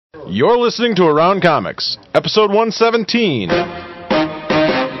You're listening to Around Comics, episode 117.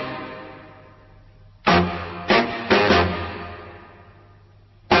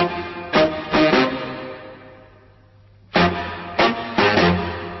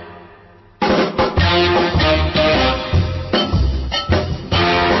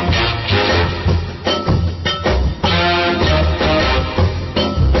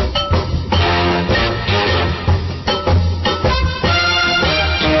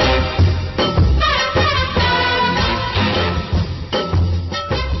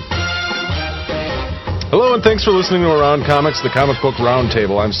 Thanks for listening to Around Comics, the comic book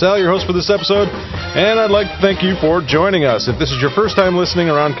roundtable. I'm Sal, your host for this episode, and I'd like to thank you for joining us. If this is your first time listening,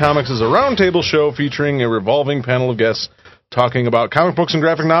 Around Comics is a roundtable show featuring a revolving panel of guests talking about comic books and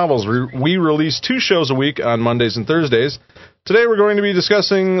graphic novels. We release 2 shows a week on Mondays and Thursdays. Today we're going to be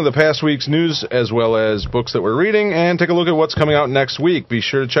discussing the past week's news as well as books that we're reading and take a look at what's coming out next week. Be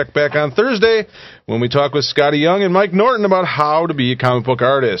sure to check back on Thursday when we talk with Scotty Young and Mike Norton about how to be a comic book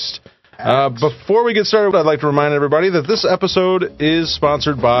artist. Before we get started, I'd like to remind everybody that this episode is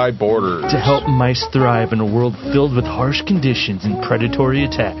sponsored by Borders. To help mice thrive in a world filled with harsh conditions and predatory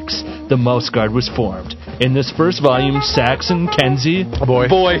attacks, the Mouse Guard was formed. In this first volume, Saxon, Kenzie,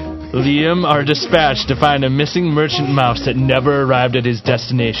 Liam are dispatched to find a missing merchant mouse that never arrived at his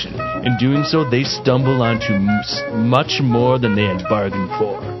destination. In doing so, they stumble onto much more than they had bargained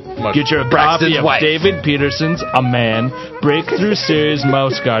for. Get your copy of David Peterson's A Man Breakthrough Series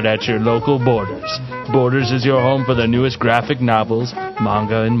Mouse Guard at your local Borders. Borders is your home for the newest graphic novels,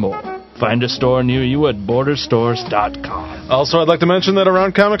 manga, and more. Find a store near you at borderstores.com. Also, I'd like to mention that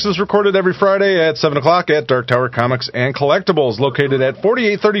Around Comics is recorded every Friday at 7 o'clock at Dark Tower Comics and Collectibles, located at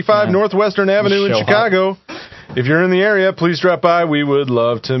 4835 Northwestern Avenue in Chicago. If you're in the area, please drop by. We would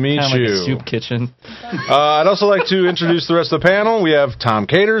love to meet you. Like a soup kitchen. I'd also like to introduce the rest of the panel. We have Tom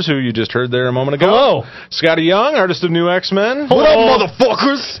Caters, who you just heard there a moment ago. Hello. Scotty Young, artist of New X-Men. What up,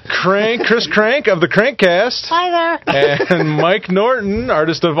 motherfuckers? Chris Crank of the Crankcast. Hi there. And Mike Norton,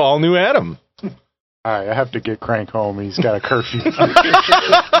 artist of All New Adam. All right, I have to get Crank home. He's got a curfew.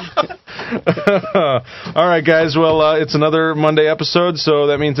 All right, guys. Well, it's another Monday episode, so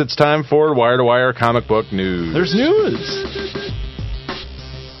that means it's time for Wire to Wire comic book news. There's news.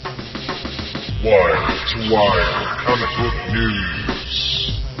 Wire to Wire comic book news.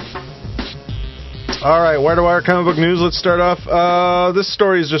 All right, Wire to Wire comic book news. Let's start off. This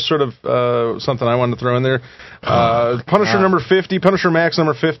story is just sort of something I wanted to throw in there. Punisher number 50, Punisher Max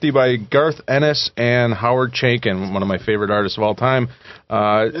number 50 by Garth Ennis and Howard Chaykin, one of my favorite artists of all time. Is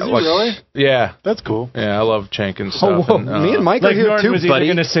he really? Yeah. That's cool. Yeah, I love Chaykin's stuff. Me and Mike are here Norton too, was buddy.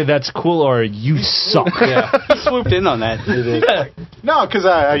 going to say that's cool or you suck. Yeah. He swooped in on that. No, because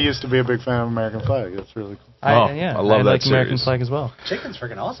I used to be a big fan of American Flag. That's really cool. I love that like series. American Flag as well. Chicken's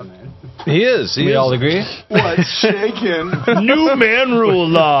freaking awesome, man. He is. We all agree? What's shaking? New man rule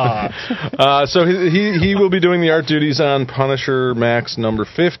law. So he will be doing the art duties on Punisher Max number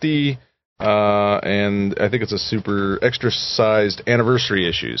 50, and I think it's a super extra-sized anniversary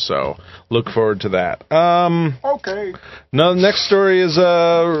issue, so look forward to that. Okay. Now, the next story is,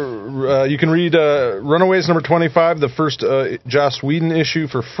 you can read Runaways number 25, the first Joss Whedon issue,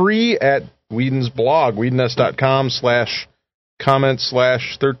 for free at Whedon's blog,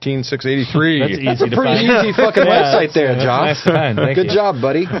 whedonness.com/comment/13683. That's easy That's a to pretty find. easy fucking website there, That's Josh. nice to find. Thank Good you. job,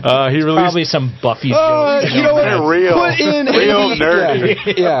 buddy. He released Probably some Buffy You jokes. know what? Real Put in nerdy.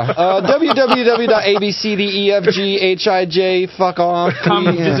 Yeah. www.abcdefghij fuck off.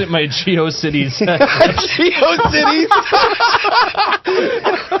 Come visit my GeoCities. GeoCities.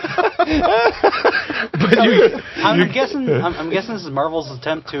 I'm guessing this is Marvel's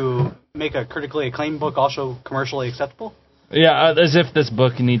attempt to make a critically acclaimed book also commercially acceptable. Yeah, as if this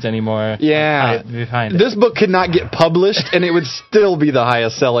book needs any more. Yeah. Behind it. This book could not get published, and it would still be the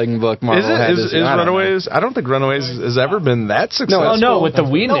highest selling book Marvel has. Is Runaways? I don't think Runaways has ever been that successful. Oh, no, with the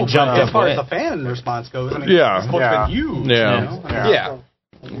Whedon it jumped as up far way. as the fan response goes, I mean, Yeah. this book's been huge. Yeah. You know? Yeah.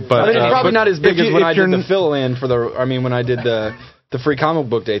 But it's probably not as big as when I did you're the fill-in for the... I mean, when I did the free comic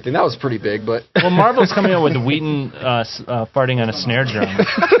book day thing. That was pretty big, but... Well, Marvel's coming out with Whedon farting on a snare drum.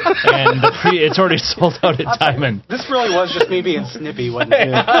 And it's already sold out at Diamond. This really was just me being snippy, wasn't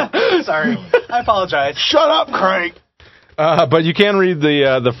it? Sorry. I apologize. Shut up, Crank. But you can read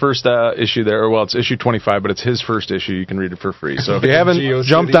the first issue there. Well, it's issue 25, but it's his first issue. You can read it for free. So if you haven't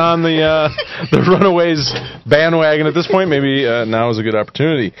jumped on the Runaways bandwagon at this point, maybe now is a good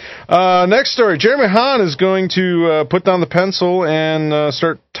opportunity. Next story. Jeremy Hahn is going to put down the pencil and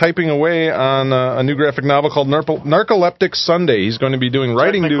start typing away on a new graphic novel called Narcoleptic Sunday. He's going to be doing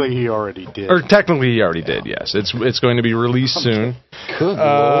writing. Technically, he already did. Or technically, he already did, yes. It's going to be released soon. Good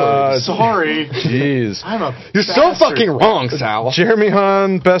Lord. Sorry. Jeez. I'm a You're so bastard. fucking wrong, Sal. Jeremy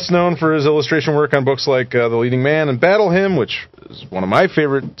Hahn, best known for his illustration work on books like The Leading Man and Battle Hymn, which is one of my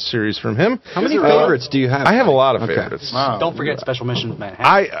favorite series from him. How many favorites do you have? I have a lot of Okay. favorites. Wow. Don't forget Special Mission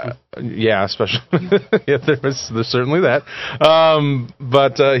Manhattan. Yeah, especially yeah, there's certainly that.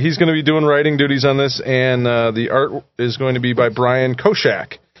 But he's going to be doing writing duties on this, and the art is going to be by Brian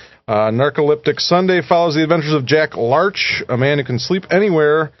Koschak. Narcoleptic Sunday follows the adventures of Jack Larch, a man who can sleep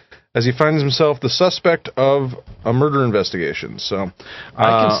anywhere, as he finds himself the suspect of a murder investigation. So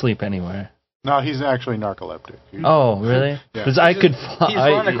I can sleep anywhere. No, he's actually narcoleptic. Oh, really? Yeah. Because I could. He's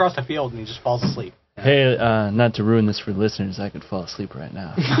running across the field and he just falls asleep. Hey, not to ruin this for listeners, I could fall asleep right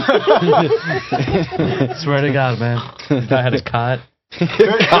now. Swear to God, man. If I had a cot.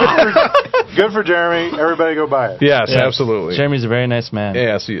 Good for Jeremy. Everybody go buy it. yes, Yeah. absolutely. Jeremy's a very nice man.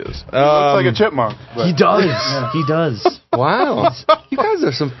 Yes, he is. He looks like a chipmunk. But He does. He does. Wow. You guys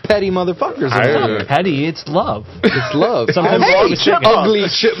are some petty motherfuckers. I- Petty, it's love. It's love. Sometimes Hey, wrong with chicken. ugly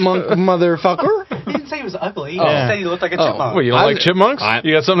chipmunk motherfucker. He didn't say he was ugly. He Oh. just said he looked like a Oh. chipmunk. Wait, you don't like chipmunks?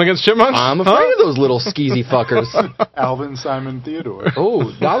 You got something against chipmunks? I'm afraid of those little skeezy fuckers. Alvin Simon Theodore.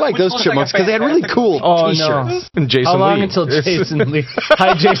 Oh, I like Which those looks like chipmunks a because they had really cool Oh, no. t-shirts. And Jason How long Lee. until Jason Lee?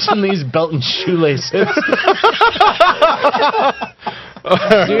 Hi, Jason Lee's belt and shoelaces.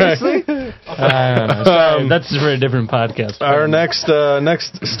 Seriously? I don't know. Sorry, that's for a different podcast. Our next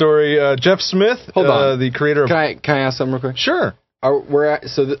story, Jeff Smith, Hold on. the creator of... Can I ask something real quick? Sure.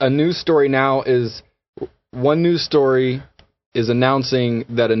 A news story now is one news story is announcing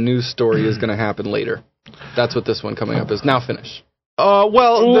that a news story is going to happen later. That's what this one coming up is. Now finish.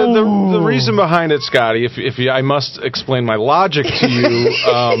 Well, the reason behind it, Scotty, if you, I must explain my logic to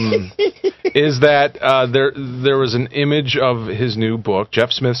you, is that there was an image of his new book, Jeff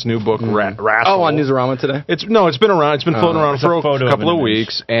Smith's new book, Wrathful. Oh, on Newsarama today? It's been around. It's been floating around It's for a photo a couple of of an image.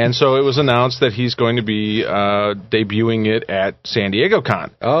 weeks, and so it was announced that he's going to be debuting it at San Diego Con.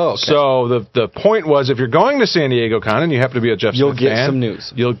 Oh, okay. So the point was, if you're going to San Diego Con and you happen to be a Jeff You'll Smith get fan, some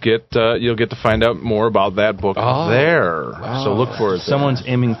news. You'll get to find out more about that book there. Wow. So look for it. there. Someone's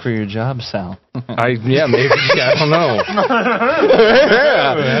aiming for your job, Sal. Maybe. I don't know.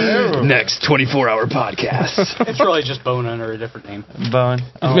 Next 24-hour podcast. It's really just Bone under a different name. Bone.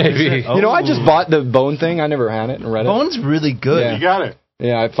 Oh, Maybe. is it? Oh. You know, I just bought the Bone thing. I never had it and read it. Bone's really good. Yeah. You got it.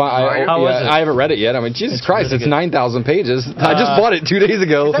 Yeah, How was it? I haven't read it yet. I mean, Jesus Christ, really it's good. 9,000 pages. I just bought it 2 days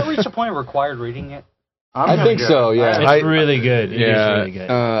ago. Has that reached a point of required reading yet? I think so, yeah. It's really good. It is Yeah. really good.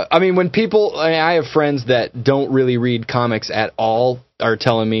 I mean, when people, I have friends that don't really read comics at all are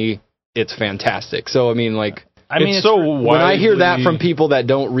telling me it's fantastic. So, I mean, like, It's so when I hear that widely- from people that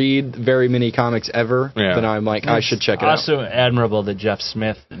don't read very many comics ever, Yeah. then I'm like, I should check it out. Also admirable that Jeff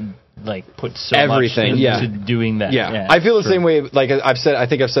Smith put so Everything, much yeah. into doing that. Yeah. I feel the same way. Like I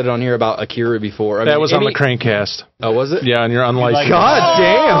think I've said it on here about Akira before. I That mean, was on the Crankcast. Oh, was it? Yeah, and you're unlicensed. God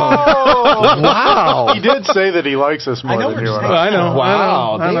damn! Wow. He did say that he likes us more I know than what you you're and saying. I. I know.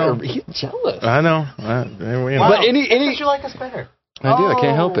 Wow, I know. he's jealous. I know. But any, Because you like us better. I do. I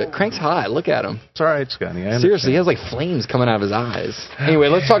can't help it. Crank's hot. Look at him. It's all right, Scotty. I Seriously, he has like flames coming out of his eyes. Anyway,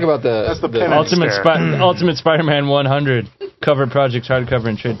 let's talk about That's the penance Ultimate stare. Ultimate Spider-Man 100 cover project hardcover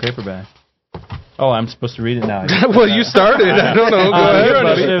and trade paperback. Oh, I'm supposed to read it now. well, you started. I don't know. Go ahead,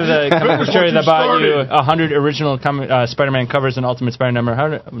 buddy. The comic book cherry that bought you 100 original Spider-Man covers and Ultimate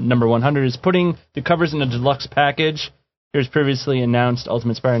Spider-Man number 100 is putting the covers in a deluxe package. Here's previously announced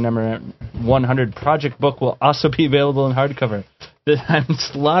Ultimate Spider-Man number 100 project book will also be available in hardcover. I'm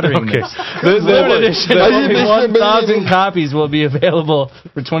slaughtering Okay. this. Limited edition of only 1,000 copies will be available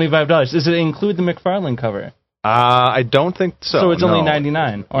for $25. Does it include the McFarlane cover? I don't think so. So it's only no.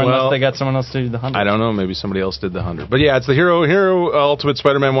 $99, or Well, unless they got someone else to do the 100. I don't know. Maybe somebody else did the 100. But yeah, it's the Hero Ultimate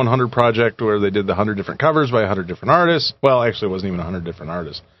Spider-Man 100 project where they did the 100 different covers by 100 different artists. Well, actually, it wasn't even 100 different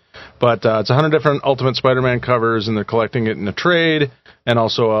artists. But it's 100 different Ultimate Spider-Man covers, and they're collecting it in a trade, and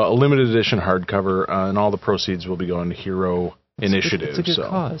also a limited edition hardcover, and all the proceeds will be going to Hero Initiative. It's a good so.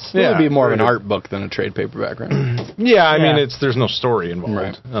 cause. It would be more of an very art book than a trade paperback, right? Yeah, I mean, Yeah. there's no story involved,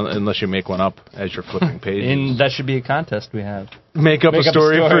 Right. unless you make one up as you're flipping pages. And that should be a contest we have. Make up a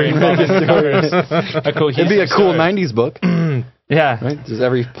story for you. A cohesive It'd be a cool story. 90s book, Yeah. right? Just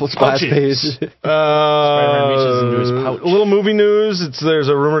every splash page. Spider-Man reaches into his pouch. A little movie news. There's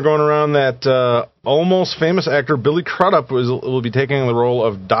a rumor going around that almost famous actor Billy Crudup will be taking the role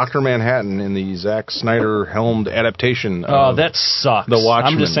of Dr. Manhattan in the Zack Snyder helmed adaptation. Oh, of that sucks. The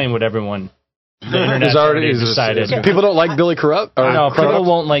Watchmen. I'm just saying what everyone The internet's already decided. People don't like Billy Corrupt? No, people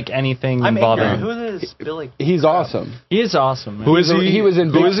won't like anything I'm involving ignorant. him. Who is Billy? He's awesome. He is awesome. Who is he? He was in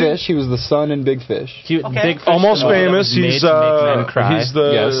Who Big is he? Fish. He was the son in Big Fish. Big Fish Almost was famous. made He's to make men cry. he's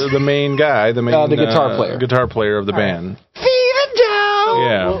the main guy, the guitar player of the band.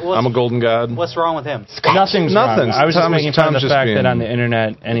 Yeah, I'm a golden god. What's wrong with him? Nothing's wrong. I was just making fun of the just fact being- that on the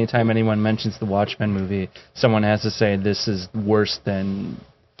internet, anytime anyone mentions the Watchmen movie, someone has to say this is worse than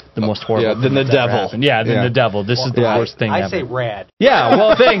the most horrible. Yeah, than thing the that's ever devil. happened. Yeah, than Yeah. the devil. This is the worst thing I ever. say rad. Yeah,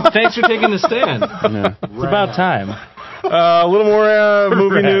 well, thanks for taking the stand. It's about time. A little more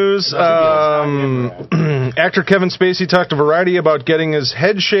movie news. Actor Kevin Spacey talked to Variety about getting his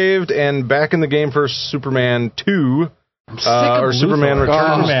head shaved and back in the game for Superman 2. Or Superman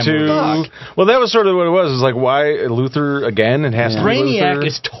Returns 2. Well, that was sort of what it was. It's like, why Luthor again? It has to be Brainiac Luthor.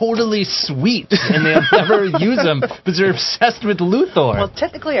 is totally sweet, and they'll never use him because they're obsessed with Luthor. Well,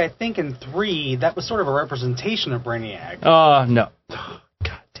 technically, I think in 3, that was sort of a representation of Brainiac. Oh, no.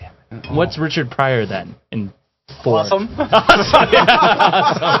 God damn it. What's Richard Pryor then in 4? Awesome.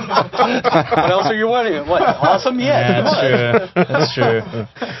 What else are you wanting? What? Awesome? Yeah. That's true.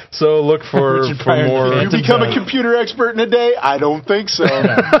 So look for more. You become a computer expert in a day? I don't think so.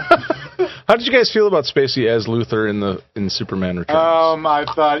 How did you guys feel about Spacey as Luthor in Superman Returns? I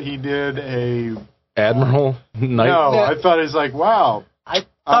thought he did a... Admiral Knight? No, I thought it was like, wow. I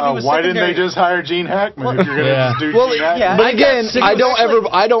thought he was why didn't secondary. they just hire Gene Hackman if you're going to Yeah. just do Well, Gene Hackman? yeah. But I again, got sick of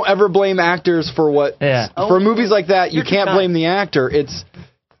I don't ever blame actors for what. Yeah. For movies like that, you You're can't just blame the actor. It's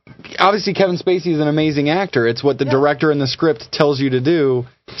obviously Kevin Spacey is an amazing actor. It's what the director in the script tells you to do.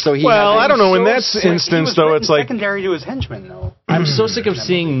 So he. Well, I don't know. In So that sick. He instance, was though, written it's like secondary to his henchmen, though. I'm so sick of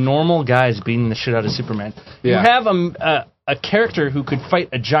seeing normal guys beating the shit out of Superman. Yeah. You have a character who could fight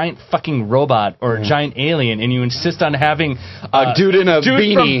a giant fucking robot or a giant alien, and you insist on having A dude in a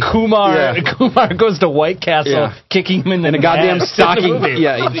beanie. from Kumar. Yeah. Kumar goes to White Castle, Yeah. kicking him in the And a goddamn nuts in the stocking. movie.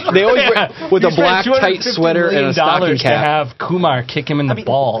 Yeah, they always wear with You a black spent tight $250 sweater and a million stocking to cap. have Kumar kick him in the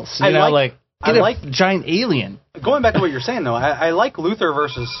balls. You I know, like- get I a like- giant alien. Going back to what you're saying, though, I like Luthor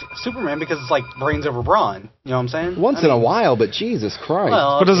versus Superman because it's like brains over brawn. You know what I'm saying? Once in a while, but Jesus Christ.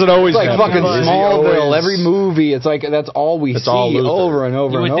 Well, But does it always It's like happen? fucking Is he Smallville. always- Every movie, it's like that's all we see all Luthor. over and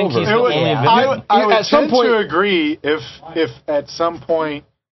over You would and think over. he's It would- Yeah. I would At some tend point- to agree if at some point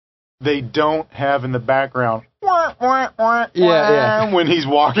they don't have in the background Yeah. when he's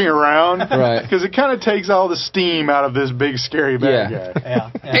walking around, Right. Because it kind of takes all the steam out of this big scary bad guy. Yeah.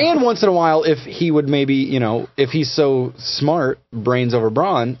 And once in a while, if he would maybe, if he's so smart, brains over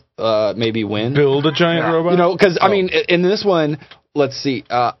brawn, maybe win. Build a giant robot? Because, I mean, in this one, let's see,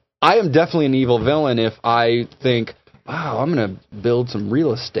 I am definitely an evil villain if I think, wow, I'm going to build some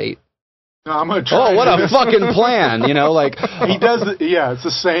real estate. No, I'm gonna try Oh, what to a do this. fucking plan, like... He does. It's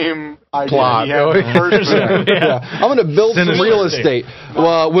the same idea Plot. he had in the first one. I'm going to build some Sinister real estate.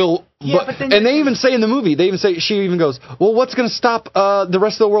 Well, Yeah, but then and they even say in the movie, she even goes, well, what's going to stop the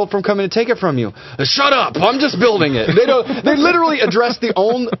rest of the world from coming to take it from you? Shut up! I'm just building it. They literally address their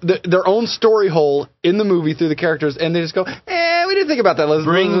own story hole in the movie through the characters, and they just go, we didn't think about that. Let's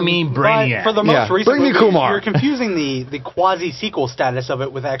Bring me Brainiac. For the most recent bring me movie, Kumar. You're confusing the quasi-sequel status of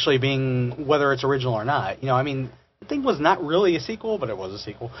it with actually being whether it's original or not. I mean, the thing was not really a sequel, but it was a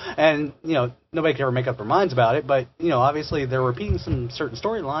sequel. And, nobody could ever make up their minds about it, but, obviously they're repeating some certain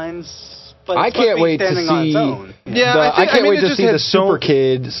storylines. But I it's supposed can't be wait to standing on its see. own. I can't wait it to just see had the so- Super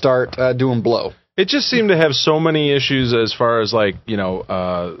Kid start doing blow. It just seemed to have so many issues as far as I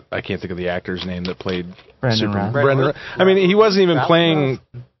can't think of the actor's name that played Brandon Superman. Routh. Brendan Routh. I mean, he wasn't even Routh? playing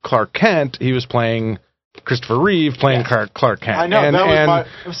Clark Kent. He was playing Christopher Reeve playing Clark Kent. I know and, that was and my.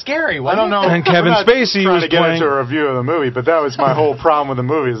 It was scary, I wasn't don't know. And Kevin I'm not Spacey trying was to get playing- into a review of the movie, but that was my whole problem with the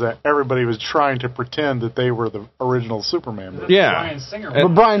movie is that everybody was trying to pretend that they were the original Superman movie. yeah.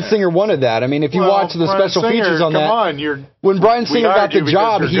 But Brian Singer wanted that. I mean, if you watch the Bryan special Singer, features on come that, on, you're. when Brian We Singer got hired you the because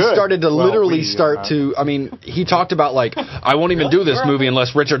job, you're he good. started to Well, literally we, start to. I mean, he talked about I won't even do this movie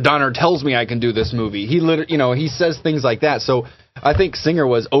unless Richard Donner tells me I can do this movie. He he says things like that. So I think Singer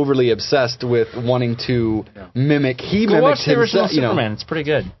was overly obsessed with wanting to mimic. He Go mimicked watch the original himself. Superman. It's pretty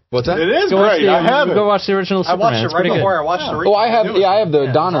good. What's that? It is Go watch great. I have it. Go watch the original I Superman. watched it It's right pretty before good. I watched the Oh, I have the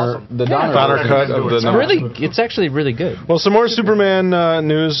Yeah, Donner, awesome. the Donner. Donner version. cut of the It's it's actually really good. Well, some more Superman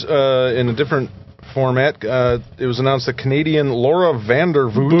news in a different format. It was announced that Canadian Laura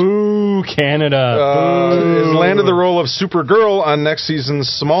Vandervoot Boo, Canada. has landed the role of Supergirl on next season's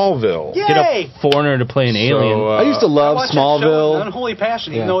Smallville. Yay! Get a foreigner to play an alien. I used to love I watched that show with Smallville. unholy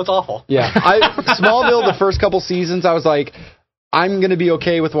passion, even Yeah. though it's awful. Yeah, Smallville. The first couple seasons, I was like, I'm gonna be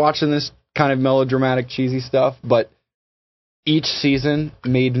okay with watching this kind of melodramatic, cheesy stuff. But each season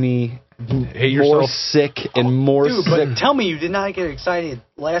made me hate more yourself. sick and more Dude, sick. but tell me you did not get excited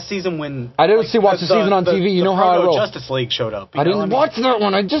last season when I didn't watch the season on TV. You know how I roll. Justice League showed up. I didn't watch that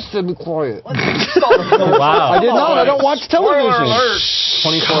one. I just said be quiet. Wow. I did not. I don't watch television.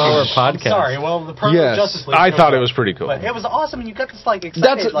 24-hour podcast. Sorry, well, the promo Yes. Justice League. I showed thought it up. was pretty cool. But it was awesome, and you got this like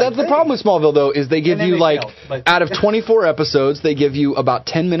excited. That's the problem with Smallville, though, is they give And then you they like failed, but- out of 24 episodes, they give you about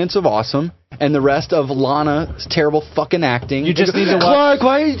 10 minutes of awesome, and the rest of Lana's terrible fucking acting. You just need to watch. Clark,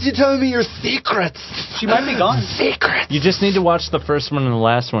 why did you tell me your secrets? She might be gone. Secrets. You just need to watch the first one and the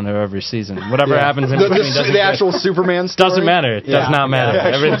last one of every season. Whatever happens in the, between doesn't actual Superman story doesn't matter. It does not matter.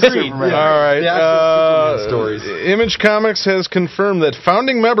 Everything. All right. The actual Superman stories. Image Comics has confirmed that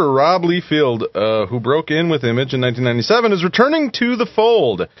founding member Rob Liefeld, who broke in with Image in 1997, is returning to the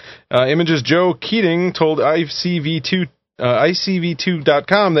fold. Image's Joe Keating told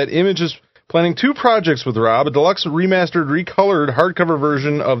ICV2.com that Image is planning 2 projects with Rob, a deluxe remastered, recolored hardcover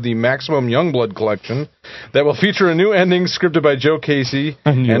version of the Maximum Youngblood collection that will feature a new ending scripted by Joe Casey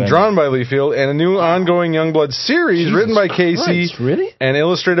and drawn by Liefeld, and a new ongoing Youngblood series written by Casey Really? and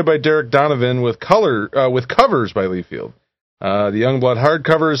illustrated by Derek Donovan with covers by Liefeld. The Youngblood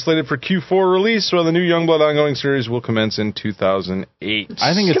hardcover is slated for Q4 release, while the new Youngblood ongoing series will commence in 2008.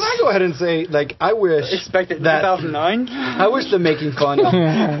 I think it's. Can I go ahead and say, like, I wish Expected in that 2009. I wish the making fun of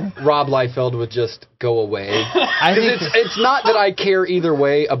Rob Liefeld would just go away. I think It's not that I care either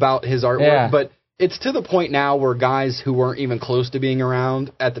way about his artwork, Yeah. but it's to the point now where guys who weren't even close to being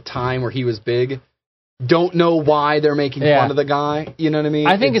around at the time where he was big don't know why they're making fun of the guy. You know what I mean?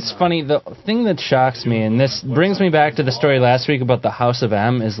 I think it's funny. The thing that shocks me, and this brings me back to the story last week about the House of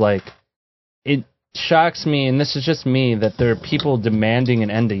M, is like, it shocks me, and this is just me, that there are people demanding an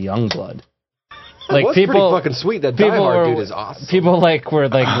end to Youngblood. Like What's people, pretty fucking sweet. That Die Hard dude is awesome. People were like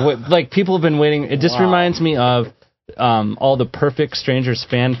people have been waiting. It just reminds me of all the Perfect Strangers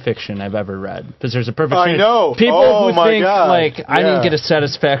fan fiction I've ever read, because there's a Perfect I Strangers. know. People Oh who my think God. like I didn't Yeah. get a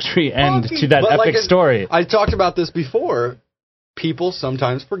satisfactory end to that But, epic like, story. I talked about this before. People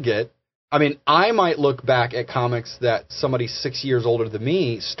sometimes forget. I mean, I might look back at comics that somebody 6 years older than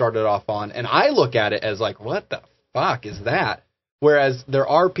me started off on, and I look at it as like, what the fuck is that? Whereas there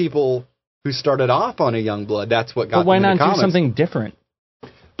are people who started off on a Youngblood. That's what got But why them not into do comics. something different?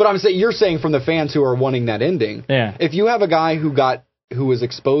 But I'm saying you're saying from the fans who are wanting that ending. Yeah. If you have a guy who was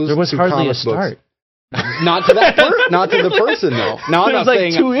exposed There was to hardly a comic start. books, not to that not to the person though. Now I'm There not was like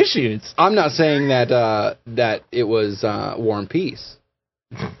saying 2 issues. I'm not saying that that it was War and Peace,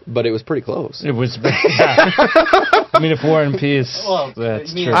 but it was pretty close. It was. I mean, if War and Peace. Well,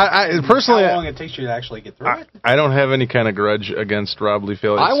 that's I mean, true. I personally, how long it takes you to actually get through it? I don't have any kind of grudge against Rob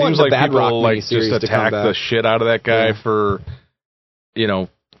Liefeld. It I want seems the like Bad Rock people like miniseries just to come attack back. the shit out of that guy for,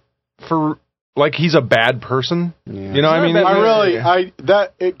 for like he's a bad person. Yeah. You know, I mean,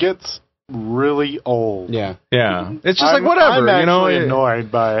 It gets really old. Yeah. yeah, it's just like I'm whatever, you know. actually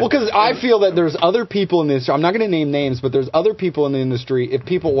annoyed by it. Well, because I feel that there's other people in the industry. I'm not going to name names, but there's other people in the industry. If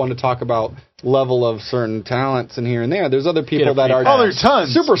people want to talk about level of certain talents and here and there's other people that are there's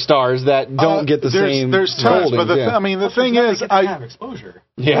tons. superstars that don't get the same. There's tons, but holdings, the thing is, I have exposure.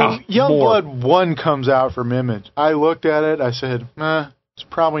 yeah, when Youngblood 1 comes out from Image, I looked at it, I said, it's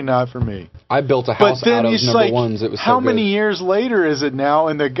probably not for me. I built a But house then out of it's number like, ones. It was how so many good. years later is it now?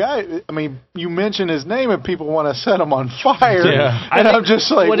 And the guy, I mean, you mention his name and people want to set him on fire. Yeah. And I'm just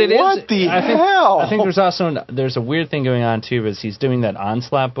like, what it is, the I think, hell? I think there's a weird thing going on too, is he's doing that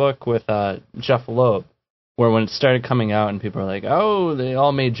Onslaught book with Jeff Loeb, where when it started coming out and people are like, oh, they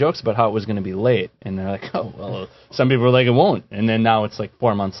all made jokes about how it was going to be late, and they're like, oh, well, some people were like, it won't, and then now it's like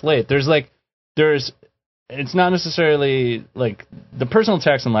 4 months late. It's not necessarily like the personal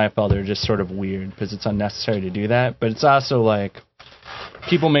attacks on Liefeld are just sort of weird because it's unnecessary to do that, but it's also like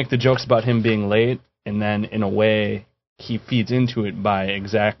people make the jokes about him being late, and then in a way he feeds into it by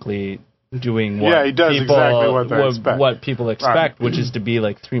exactly doing what he does people, exactly what they expect. what people expect, which is to be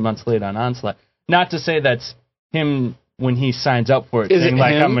like 3 months late on Onslaught. Not to say that's him when he signs up for it, Is saying it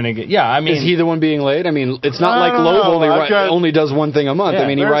like him? I'm gonna get. Yeah, I mean, Is he the one being late? I mean, it's not I like don't Loeb know. only does one thing a month. Yeah, I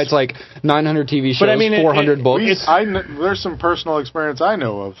mean, he writes like 900 TV shows, But I mean, 400 books. There's some personal experience I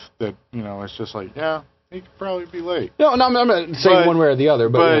know of that, it's just like, he could probably be late. No, I'm not saying one way or the other,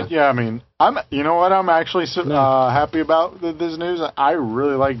 but yeah, I mean, you know what I'm actually happy about this news? I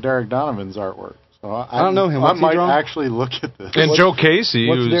really like Derek Donovan's artwork. So I don't know him. What's I he might drawn? actually look at this. And Joe Casey,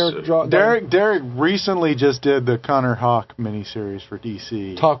 what's who's Derek draw? Derek recently just did the Connor Hawk miniseries for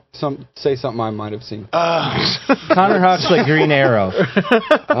DC. Say something I might have seen. Connor Hawk's like Green Arrow.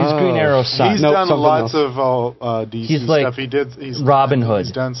 He's Green Arrow's son. He's Nope, done something lots else. of DC He's like stuff. He's Robin Hood.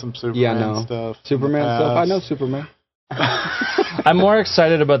 He's done some Superman stuff. Superman in the stuff. I past. know Superman. I'm more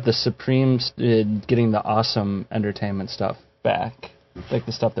excited about the Supremes getting the awesome entertainment stuff back, like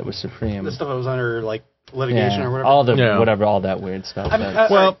the stuff that was Supreme. The stuff that was under like litigation or whatever. All the whatever, all that weird stuff. I mean,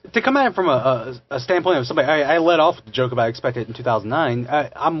 to come at it from a standpoint of somebody, I led off with the joke about expected in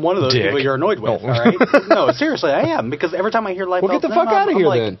 202009. I'm one of those people you're annoyed with. All right? No, seriously, I am, because every time I hear Liefeld, well, get the fuck out of here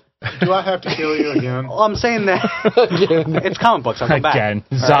then. Do I have to kill you again? Well, I'm saying that it's comic books. I'll come back. Again,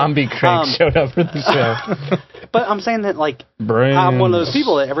 Zombie Craig showed up for the show. But I'm saying that, like, I'm one of those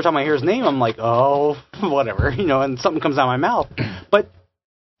people that every time I hear his name, I'm like, oh, whatever, and something comes out of my mouth. But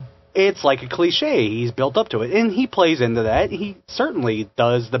it's like a cliche. He's built up to it, and he plays into that. He certainly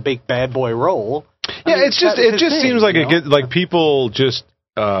does the big bad boy role. Yeah, it just seems like like people just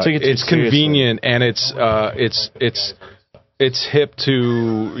it's convenient and it's hip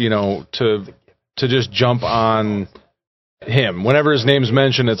to to just jump on him whenever his name's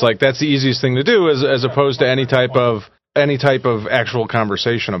mentioned. It's like that's the easiest thing to do, as opposed to any type of actual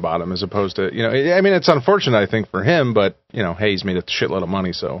conversation about him, as opposed to I mean, it's unfortunate, I think, for him, but hey, he's made a shitload of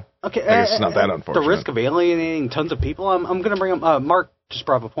money, so okay, I guess it's not that unfortunate. The risk of alienating tons of people. I'm going to bring up Mark just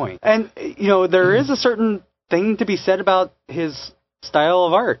brought up a point, and there is a certain thing to be said about his style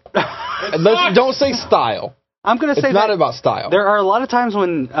of art. Don't say style. I'm going to say it's not about style. There are a lot of times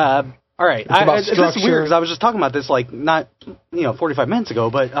when, all right, this is weird because I was just talking about this like not 45 minutes ago,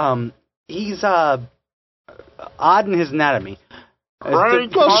 but he's odd in his anatomy. Right.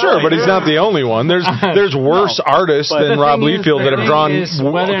 Well, sure, but he's not the only one. There's worse artists than Rob Liefeld that have drawn comics.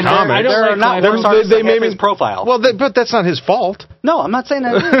 There are not worse artists that have his profile. Well, but that's not his fault. No, I'm not saying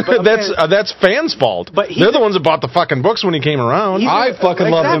that is. But that's fans' fault. But they're the ones that bought the fucking books when he came around. I fucking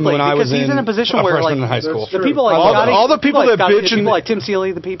loved him when I was in a position where freshman in high school. The people like all the people that bitch and people like Tim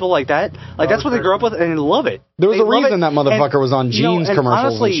Seeley, the people like that, like that's what they grew up with and love it. There was a reason that motherfucker was on jeans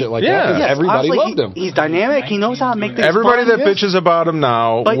commercials and shit like that. Everybody loved him. He's dynamic. He knows how to make things. Everybody that bitches about him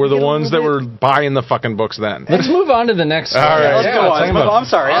now were the ones that were buying the fucking books then. Let's move on to the next story. All right, let's go on. I'm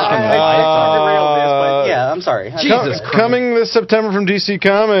sorry. I'm sorry. Jesus Christ. Coming this September from DC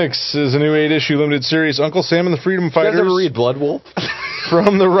Comics is a new 8-issue limited series, Uncle Sam and the Freedom Fighters. You guys ever read Blood Wolf?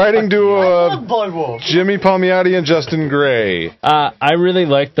 From the writing duo of Jimmy Palmiotti and Justin Gray. I really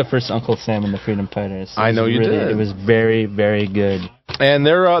liked the first Uncle Sam and the Freedom Fighters. I know you did. It was very, very good. And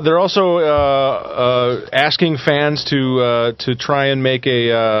they're also asking fans to try and make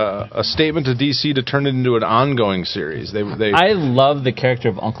a statement to DC to turn it into an ongoing series. I love the character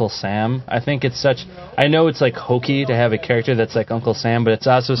of Uncle Sam. I think it's I know it's like hokey to have a character that's like Uncle Sam, but it's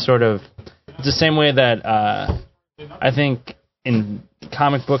also sort of it's the same way that I think in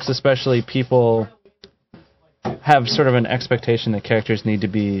comic books especially people have sort of an expectation that characters need to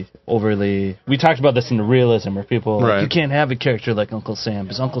be overly... We talked about this in the realism, where people you can't have a character like Uncle Sam,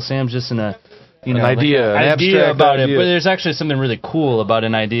 because Uncle Sam's just an idea, an idea about idea. it. But there's actually something really cool about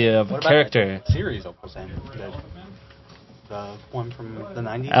an idea of a character. Series Uncle Sam, the one from the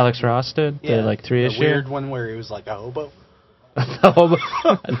 90s. Alex Ross did, the 3-issue. The weird one where he was like a hobo.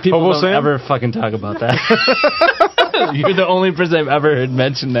 People don't ever fucking talk about that. You're the only person I've ever heard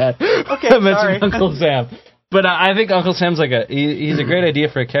mention that. Okay, sorry. Uncle Sam. But I think Uncle Sam's he's a great idea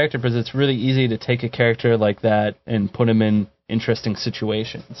for a character because it's really easy to take a character like that and put him in interesting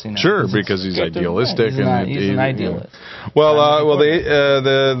situations. Sure, because he's idealistic. He's an idealist. Well,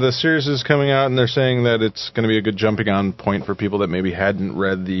 the series is coming out, and they're saying that it's going to be a good jumping on point for people that maybe hadn't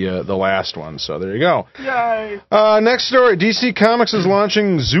read the last one. So there you go. Yay! Next story: DC Comics is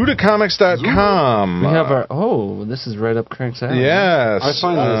launching ZutaComics.com. We have this is right up Crank's alley. Yes. I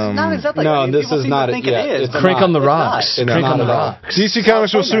find this. Not exactly. No, this is not it. Yeah, It's Crank on the Rocks. Crank on the Rocks. DC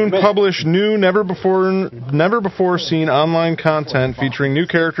Comics will soon publish new, never before seen online content featuring new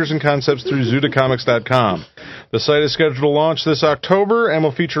characters and concepts through ZutaComics.com. The site is scheduled to launch this October and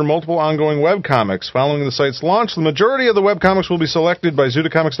will feature multiple ongoing webcomics. Following the site's launch, the majority of the webcomics will be selected by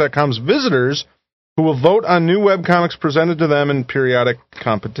ZutaComics.com's visitors, who will vote on new webcomics presented to them in periodic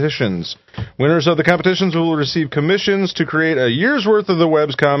competitions. Winners of the competitions will receive commissions to create a year's worth of their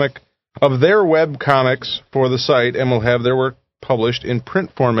webcomics for the site and will have their work published in print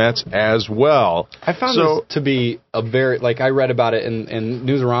formats as well. I found this to be a very, I read about it, and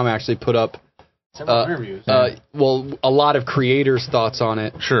Newsarama actually put up several interviews. A lot of creators' thoughts on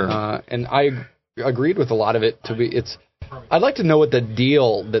it. Sure. And I agreed with a lot of it. I'd like to know what the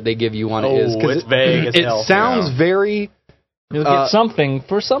deal that they give you on it is. It's vague as hell. It sounds very... You'll get something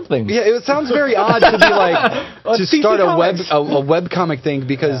for something. Yeah, it sounds very odd to be to start a webcomic thing,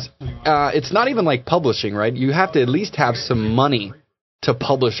 because it's not even like publishing, right? You have to at least have some money to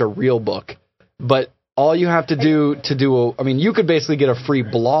publish a real book. But all you have to do I mean, you could basically get a free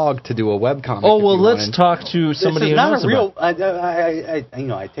blog to do a webcomic. Oh, well, let's talk to somebody who knows about. I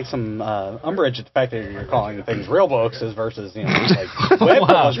I take some umbrage at the fact that you're calling things real books versus like web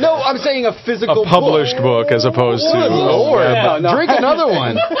books. No, I'm saying a physical published book as opposed to. Lord, drink another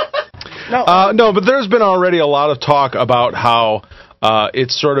one. No, but there's been already a lot of talk about how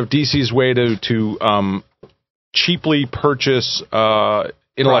it's sort of DC's way to cheaply purchase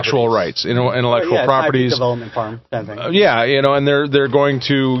intellectual rights, intellectual properties. Development farm kind of thing. And they're going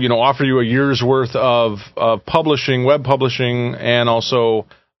to offer you a year's worth of publishing, web publishing, and also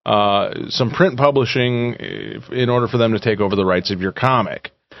some print publishing in order for them to take over the rights of your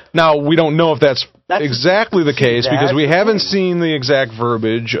comic. Now, we don't know if that's exactly the case because we haven't seen the exact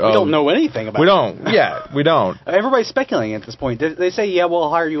verbiage. We don't know anything about it. We don't. Yeah, we don't. Everybody's speculating at this point. They say, yeah, we'll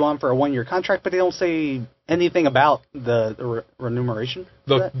hire you on for a 1-year contract, but they don't say anything about the remuneration.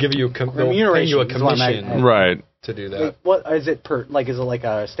 They'll give you they'll pay you a commission, right, to do that. What is it per? Like, is it like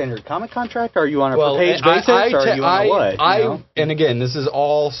a standard comic contract? Or are you on a per page basis? Or are you on what? And again, this is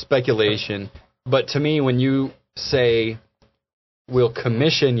all speculation. But to me, when you say we'll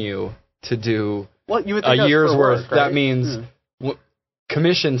commission you to do a year's worth, right? That means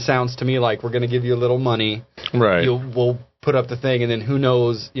commission sounds to me like we're going to give you a little money. Right. We'll put up the thing, and then who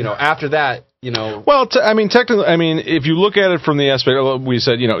knows? After that. Well, technically, if you look at it from the aspect, we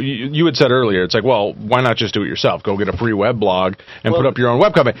said, you had said earlier, it's like, well, why not just do it yourself? Go get a free web blog and put up your own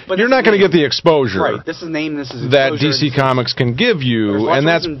webcomic. But you're not going to get the exposure. Right. This is exposure that DC Comics can give you, and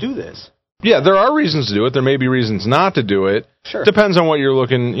that's do this. Yeah, there are reasons to do it. There may be reasons not to do it. Sure. Depends on what you're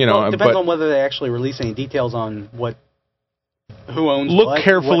looking, It depends on whether they actually release any details on who owns what. Look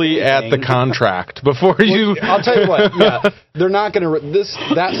carefully at the contract before you. I'll tell you what. Yeah, they're not going to.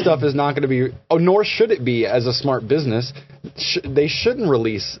 That stuff is not going to be. Oh, nor should it be as a smart business. They shouldn't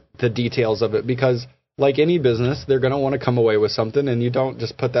release the details of it because, like any business, they're going to want to come away with something, and you don't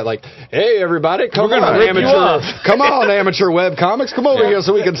just put that like, "Hey, everybody, come on, amateur web comics, come over here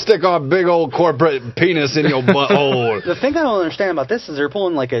so we can stick our big old corporate penis in your butthole." The thing I don't understand about this is they're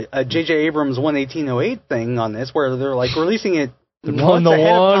pulling like a J.J. Abrams 11808 thing on this, where they're like releasing it. They're pulling the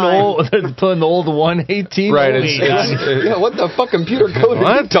old 118. Right. What the fuck computer code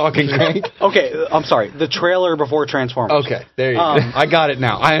are you talking, Hank? Okay, I'm sorry. The trailer before Transformers. Okay, there you go. I got it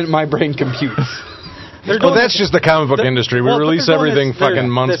now. My brain computes. Well, that's just the comic book industry. We release everything fucking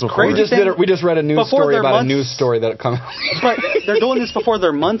months before. We just read a news story about a news story that come out. But they're doing this before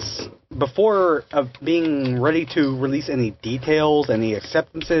they're months before of being ready to release any details, any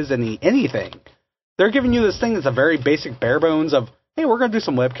acceptances, anything. They're giving you this thing that's a very basic bare bones of, hey, we're going to do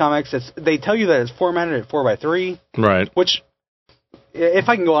some webcomics. They tell you that it's formatted at 4x3. Right. Which, if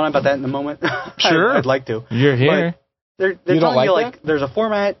I can go on about that in a moment, sure. I'd like to. You're here. They're telling you, there's a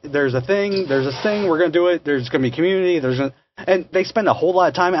format, there's a thing, we're going to do it, there's going to be community, and they spend a whole lot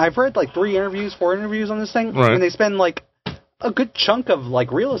of time. I've read like 4 interviews on this thing, right. And they spend like a good chunk of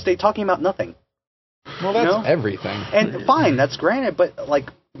like real estate talking about nothing. Well, that's everything. And fine, that's granted, but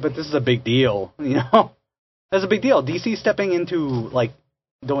this is a big deal, That's a big deal. DC stepping into like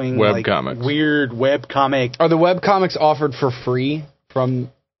doing web comics. Weird web comic. Are the web comics offered for free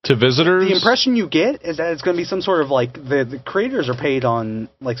to visitors? The impression you get is that it's going to be some sort of like the creators are paid on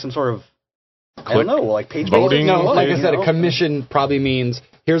like some sort of I don't know, like page voting. No, like I said, a commission probably means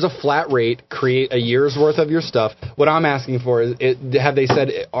here's a flat rate, create a year's worth of your stuff. What I'm asking for is, have they said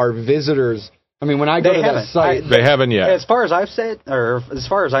are visitors? I mean, when I go to that site, they haven't yet. As far as I've said, or as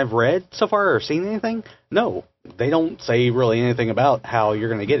far as I've read so far or seen anything, no, they don't say really anything about how you're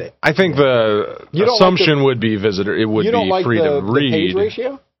going to get it. I think the assumption would be visitor. It would be free to read. The page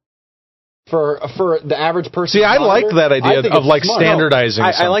ratio? For the average person. See, I like that idea of like standardizing.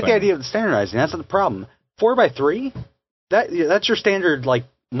 I like the idea of standardizing. That's not the problem. 4x3, that's your standard like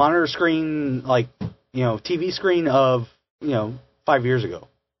monitor screen, like TV screen of 5 years ago.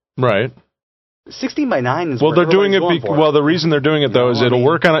 Right. 16:9 is well. They're doing it. The reason they're doing it though is it'll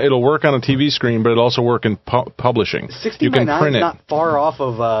work on a TV screen, but it also work in publishing. 16:9 is not far off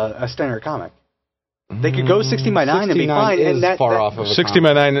of a standard comic. They could go 16:9 and be fine. Is and far off of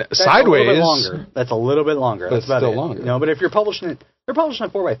 16:9 sideways. That's a little bit longer. That's about still it. longer. But if you're publishing it, they're publishing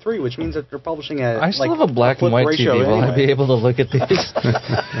at 4x3, which means that they're publishing at. I still have a black and white TV. Will I be able to look at these?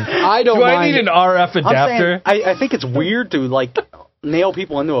 I don't. Do I need an RF adapter? I think it's weird to like nail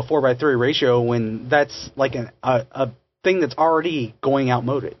people into a 4x3 ratio when that's like a thing that's already going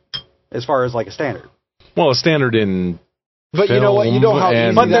outmoded as far as like a standard. Well, a standard in But you know what? You know how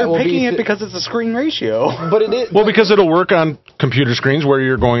easy But that they're will picking be it because it's a screen ratio. But it is. Well, because it'll work on computer screens where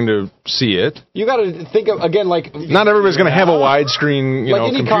you're going to see it. You got to think of, again, like... Not everybody's going to have a widescreen,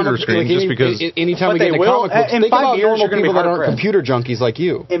 computer screen just because... Anytime we get into comic books, think about normal people that aren't computer junkies like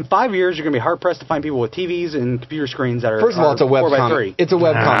you. In 5 years, you're going to be hard-pressed to find people with TVs and computer screens that are First of all, it's a web comic. It's a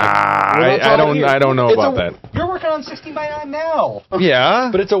web comic. I don't know about that. You're working on 16:9 now. Yeah.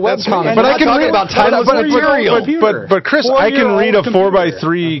 But it's a web comic. But I can read about timeless material. But Chris, I can read a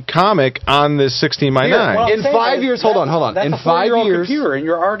 4x3 comic on this 16:9. In 5 years, hold on. That's In a 5 years, computer, and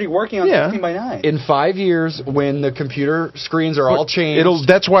you're already working on 16:9. In 5 years, when the computer screens are all changed,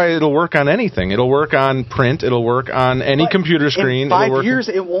 that's why it'll work on anything. It'll work on print. It'll work on any computer screen. In 5 years,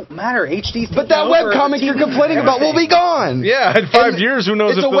 it won't matter. HD's. But that web comic you're complaining about will be gone. Yeah, in 5 years, who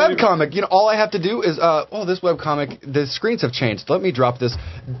knows? It's a web comic. All I have to do is, this web comic, the screens have changed. Let me drop this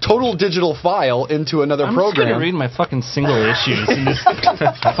total digital file into another program. I'm just gonna read my fucking single issues. And just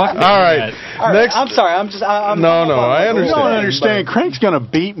all right. Next. I'm sorry. I'm I understand. You don't understand. Crank's gonna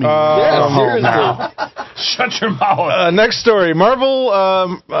beat me. Seriously. Shut your mouth. Next story. Marvel,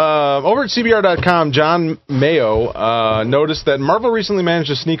 over at CBR.com, John Mayo noticed that Marvel recently managed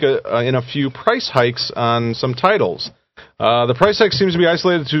to sneak in a few price hikes on some titles. The price hike seems to be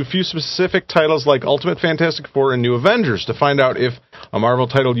isolated to a few specific titles like Ultimate Fantastic Four and New Avengers. To find out if a Marvel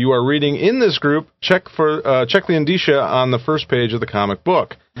title you are reading in this group, check the indicia on the first page of the comic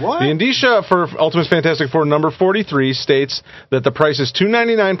book. What? The indicia for Ultimate Fantastic Four number 43 states that the price is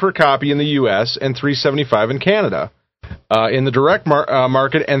 $2.99 per copy in the U.S. and $3.75 in Canada. In the direct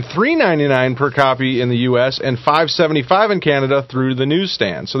market, and $3.99 per copy in the U.S. and $5.75 in Canada through the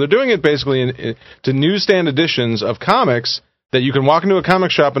newsstand. So they're doing it basically to newsstand editions of comics that you can walk into a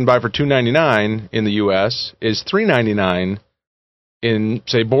comic shop and buy for $2.99 in the U.S. is $3.99 in,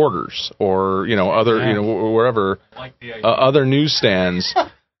 say, Borders or other wherever other newsstands.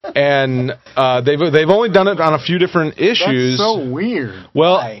 And they've only done it on a few different issues. That's so weird.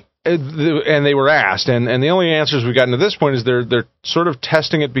 Well. Why? And they were asked, and the only answers we've gotten to this point is they're sort of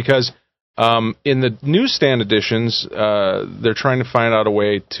testing it because in the newsstand editions, they're trying to find out a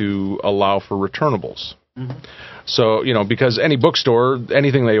way to allow for returnables. Mm-hmm. So, because any bookstore,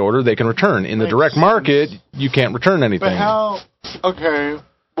 anything they order, they can return. In the direct market, you can't return anything. But how... Okay,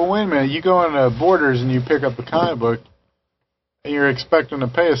 well, wait a minute. You go into Borders and you pick up a comic book, and you're expecting to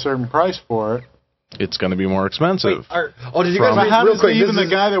pay a certain price for it. It's going to be more expensive. Did you guys read how real does quick? even the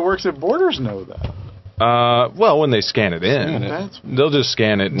guy that works at Borders know that? Well, when they scan it in, they'll just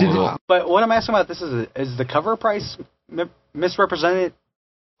scan it. But what I'm asking about this is the cover price misrepresented,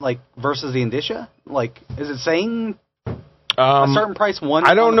 versus the indicia? Is it saying a certain price?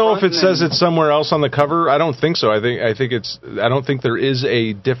 I don't know if it says it somewhere else on the cover. I don't think so. I don't think there is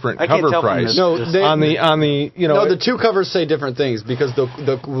a different cover price. No, the two covers say different things because the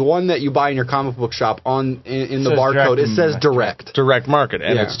one that you buy in your comic book shop in the barcode it says direct market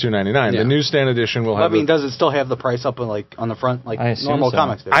and it's $2.99. The newsstand edition will have. Does it still have the price up on the front normal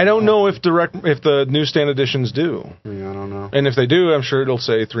comics do? I don't know if the newsstand editions do. Yeah, I don't know. And if they do, I'm sure it'll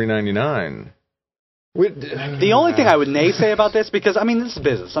say $3.99. The only thing I would say about this, because this is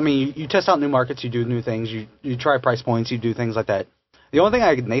business. You test out new markets, you do new things, you try price points, you do things like that. The only thing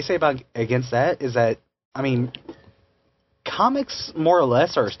I could say against that is that comics more or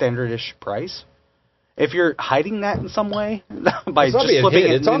less are a standardish price. If you're hiding that in some way by just slipping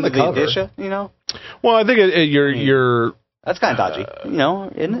it into the indicia, Well, I think you're that's kind of dodgy,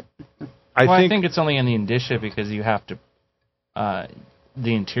 isn't it? I think it's only in the indicia because you have to.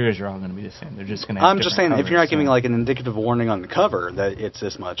 The interiors are all going to be the same. They're just going to. I'm just saying, if you're not giving an indicative warning on the cover that it's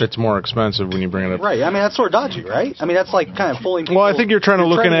this much, it's more expensive when you bring it up. Right. That's sort of dodgy, right? that's kind of fooling people. Well, I think you're trying to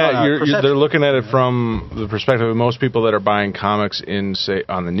they're looking at it from the perspective of most people that are buying comics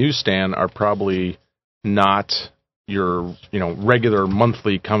on the newsstand are probably not your regular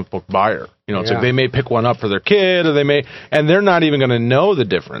monthly comic book buyer. It's like they may pick one up for their kid, or and they're not even going to know the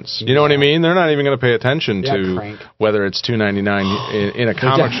difference. You know what I mean? They're not even going to pay attention to whether it's $2.99 in a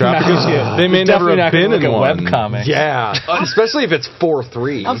comic shop because they may never have been in one. Webcomic. Yeah, especially if it's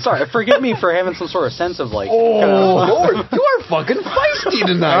 4.3. I'm sorry, forgive me for having some sort of sense of Lord, you are fucking feisty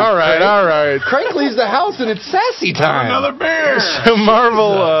tonight. All right. Crank leaves the house and it's sassy time. Another beer. So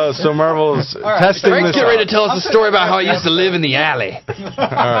Marvel's testing Crank's this. Get ready to tell us a story about how he used to live in the alley. All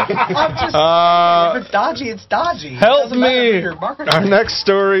right. If it's dodgy, it's dodgy. Help It doesn't matter me. who you're marketing Our to. next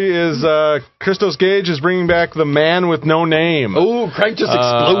story is Christos Gage is bringing back The Man with No Name. Ooh, Crank just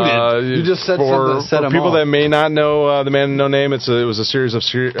exploded. You just said something to set for him people off. that may not know The Man with No Name, it was a series of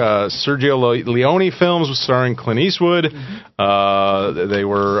Sergio Leone films starring Clint Eastwood. They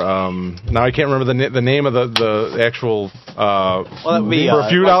were now I can't remember the name of the actual. that would be for a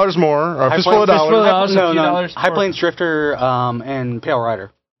few dollars more, or a fistful of dollars. No. High Plains Drifter and Pale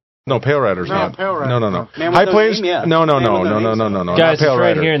Rider. No, Pale Rider's No, not. Pale Rider. No. Man with High No Plains. Name, yeah. No. Man with No Name. Not Guys, it's Pale right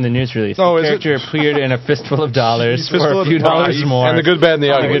Rider. here in the news release. Oh, the is character appeared in A Fistful of Dollars for Fistful a of few dollars Dollars. more. And the Good, Bad, and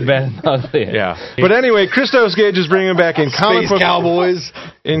the Ugly. The Good, Bad, and the Ugly. Yeah. But anyway, Christos Gage is bringing it back in comic book Cowboys.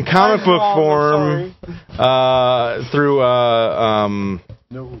 in comic book form through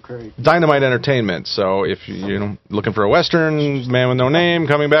No, Craig. Dynamite Entertainment. So if you're looking for a Western, Man with No Name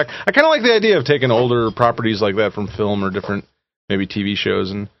coming back, I kind of like the idea of taking older properties like that from film or different maybe TV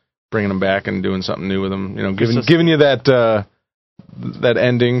shows and bringing them back and doing something new with them. Giving you that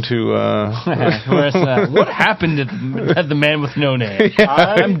ending to. Where's that? What happened to The Man with No Name?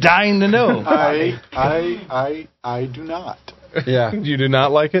 I'm dying to know. I do not. Yeah. You do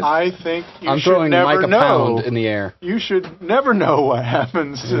not like it? I think I'm should throwing never Mike a know. pound in the air. You should never know what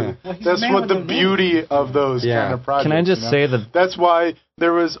happens. Yeah. That's what the beauty of those Yeah. kind of projects. Can I just say that? That's why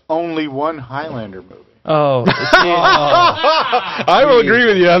there was only one Highlander movie. Oh, I will agree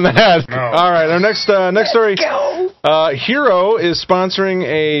with you on that. All right, our next story. Hero is sponsoring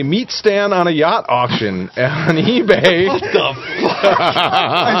a meat stand on a yacht auction on eBay. Is that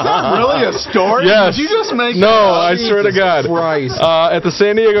really a story? Yes. Did you just make No, that up? I swear to God. Christ. At the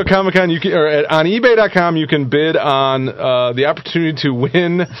San Diego Comic-Con, on eBay.com, you can bid on the opportunity to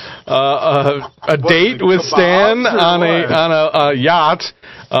win a date with Stan kebabs or on a yacht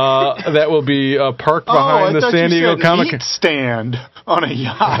that will be parked behind the San Diego Comic-Con. Meat stand on a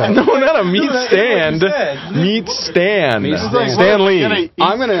yacht. No, not a meat that's stand. what you said. Meat stand. Meat stand. Stan Lee.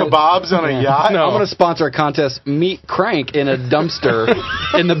 I'm gonna kebabs on a yacht. No. I'm going to sponsor a contest, Meet Crank in a dumpster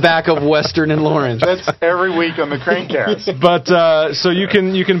in the back of Western and Lawrence. That's every week on the Crankcast. But so you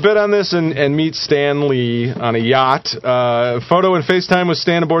can bid on this and meet Stan Lee on a yacht. Photo and FaceTime with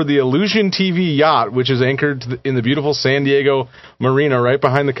Stan aboard the Illusion TV yacht, which is anchored in the beautiful San Diego Marina right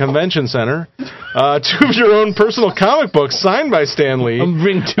behind the convention center. 2 of your own personal comic books signed by Stan Lee,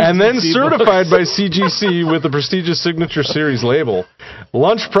 and then certified by CGC with the prestigious Signature Series label.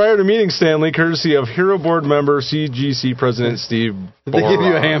 Lunch prior to meeting Stan Lee, courtesy of Hero Board member CGC President Steve Did they give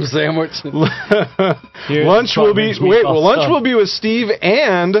you a Bora. ham sandwich? Lunch will be lunch will be with Steve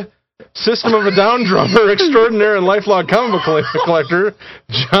and System of a Down drummer extraordinaire and lifelong comic book collector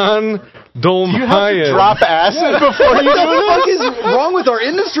John Dolmayan. Drop acid before you What do the fuck this? is wrong with our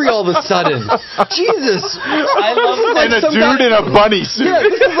industry all of a sudden? Jesus. I love And a dude in a bunny suit. Yeah,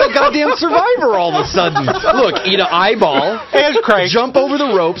 this is like goddamn Survivor all of a sudden. Look, eat an eyeball, And Crank. jump over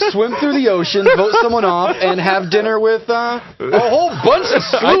the ropes, swim through the ocean, vote someone off, and have dinner with a whole bunch of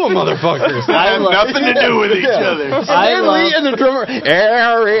slew of motherfuckers. Have nothing to do with each other. Stan Lee and the drummer,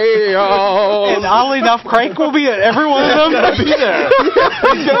 Ariel. And oddly enough, Crank will be at every one of them. Be there.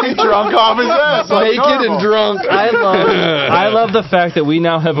 He's gonna be drunk off his ass. Like Naked and normal. drunk. I love the fact that we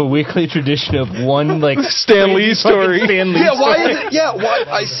now have a weekly tradition of one Stan Lee story. Stan Lee Yeah, why story. is it? Yeah,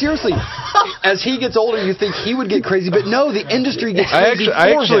 why? Seriously, as he gets older, you think he would get crazy, but no, the industry gets crazy.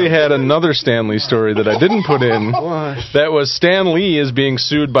 I for actually him. had another Stan Lee story that I didn't put in. That was Stan Lee is being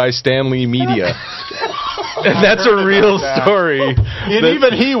sued by Stan Lee Media. And that's a real story. And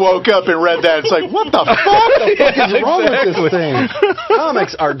even he woke up and read that. It's like, what the fuck? What is wrong with this thing?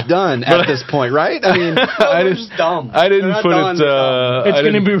 Comics are done at this point, right? I mean, They're just dumb. I didn't They're put not it. done. It's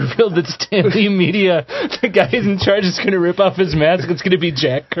going to be revealed that Stan Lee Media, the guy in charge, is going to rip off his mask. It's going to be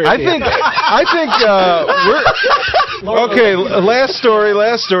Jack Kirby. I think we're okay. Last story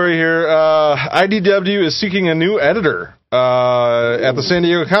here. IDW is seeking a new editor. At the San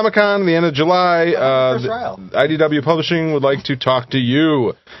Diego Comic-Con, the end of July, IDW Publishing would like to talk to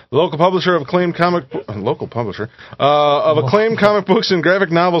you. The local publisher of acclaimed comic books and graphic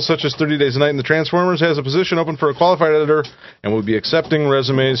novels such as 30 Days a Night and the Transformers has a position open for a qualified editor and will be accepting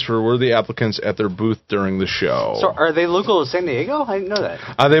resumes for worthy applicants at their booth during the show. So are they local to San Diego? I didn't know that.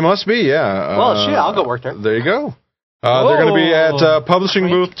 They must be, yeah. Well, shit, I'll go work there. There you go. They're going to be at Publishing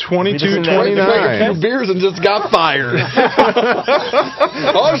Booth 2229. A few beers and just got fired.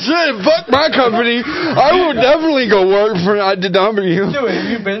 Oh shit! Fuck my company. I will definitely go work for IDW. Dude, have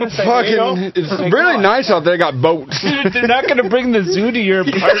you been to San Diego? Fucking, it's really nice out there. Got boats. They're not going to bring the zoo to your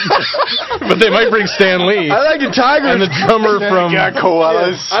apartment. But they might bring Stan Lee. I like the Tigers And the drummer from...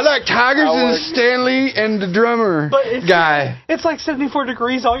 koalas. I like Tigers and Stanley and the drummer guy. It's like 74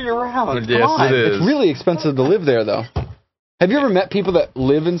 degrees all year round. Yes, Come on. it is. It's really expensive to live there, though. Have you ever met people that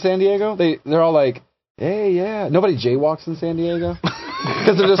live in San Diego? They're all like, hey, yeah. Nobody jaywalks in San Diego.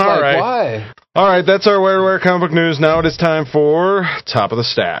 Because they're just All like, right. why? All right, that's our Where comic book news. Now it is time for Top of the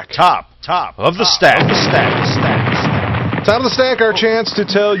Stack. Top of the stack. Top of the Stack, our chance to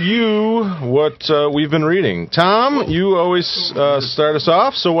tell you what we've been reading. Tom, you always start us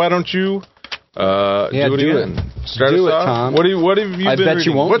off, so why don't you do it again? Start Do us it, off. Tom. What have you I been bet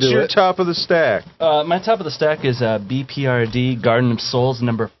reading? you won't What's do your it. Top of the Stack? My top of the stack is BPRD Garden of Souls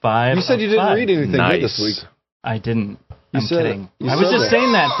number 5. You said you didn't read anything Nice. good this week. I didn't. I'm said kidding. it. You I was said just that.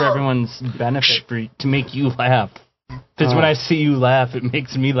 saying that for everyone's benefit, to make you laugh. Because when I see you laugh, it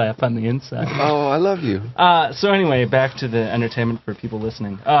makes me laugh on the inside. Oh, I love you. So anyway, back to the entertainment for people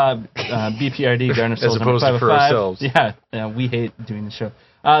listening. BPRD Garden of Souls As opposed number to for 5. ourselves. Yeah, we hate doing the show.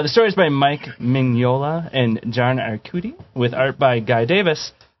 The story is by Mike Mignola and John Arcudi, with art by Guy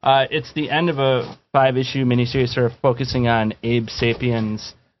Davis. It's the end of a 5-issue miniseries sort of focusing on Abe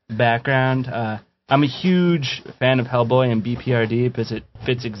Sapien's background. I'm a huge fan of Hellboy and BPRD because it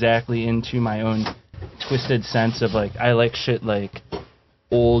fits exactly into my own twisted sense of, like, I like shit like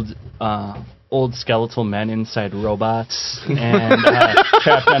old skeletal men inside robots and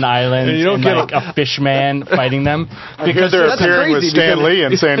trapped on islands And you don't get like a fish man fighting them. Because they're That's appearing with crazy Stan because- Lee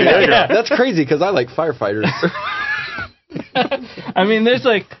in San Diego. That's crazy because I like firefighters. I mean, there's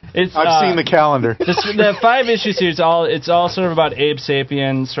like it's. I've seen the calendar. The 5-issue series, it's all sort of about Abe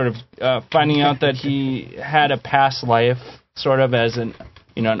Sapien, sort of finding out that he had a past life, sort of as an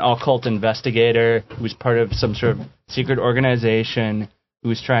occult investigator who was part of some sort of secret organization who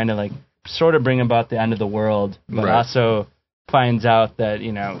was trying to like sort of bring about the end of the world, but Right. also finds out that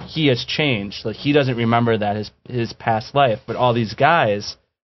he has changed. Like he doesn't remember that his past life, but all these guys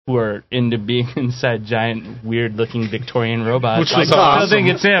who are into being inside giant, weird-looking Victorian robots. Which was still awesome. think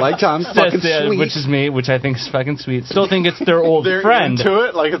it's him. Like Tom, fucking sweet. Which is me, which I think is fucking sweet. Still think it's their old They're friend. into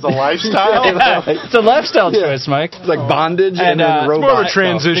it like it's a lifestyle. Yeah, it's a lifestyle Yeah. choice, Mike. It's like bondage and, And, then it's More of robot a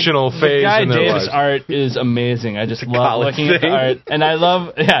transitional phase Guy in their Davis lives. art is amazing. I just love college looking at the thing. art, and I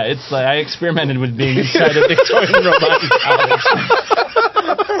love. Yeah, it's like I experimented with being inside a Victorian robot in college.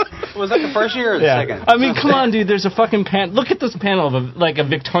 Was that the first year or the second? I mean, come on, dude. There's a fucking Look at this panel of a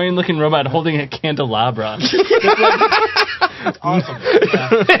Victorian-looking robot holding a candelabra. Awesome.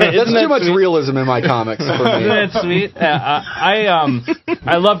 That's too much realism in my comics for me. Isn't that sweet?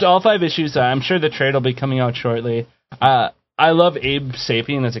 I loved all 5 issues. I'm sure the trade will be coming out shortly. I love Abe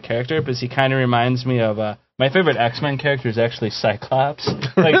Sapien as a character because he kind of reminds me of my favorite X-Men character is actually Cyclops,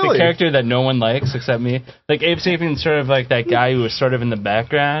 like Really? the character that no one likes except me. Like Abe Sapien's sort of like that guy who was sort of in the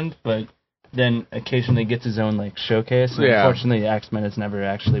background, but then occasionally gets his own like showcase. And Yeah. unfortunately, X-Men has never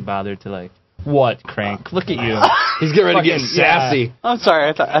actually bothered to like. What, Crank? Look at you. He's getting ready to get Fucking- sassy. I'm sorry.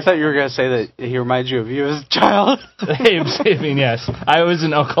 I thought you were gonna say that he reminds you of you as a child. Abe Sapien, yes. I was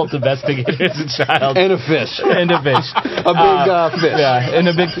an occult investigator as a child. And a fish. And a fish. A big fish. Yeah, and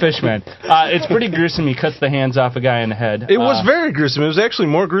a big fish man. It's pretty gruesome. He cuts the hands off a guy in the head. It was very gruesome. It was actually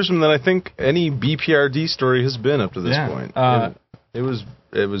more gruesome than I think any BPRD story has been up to this Yeah. point. It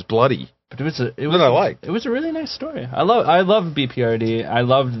was bloody. But it was That I liked. It was a really nice story. I love BPRD. I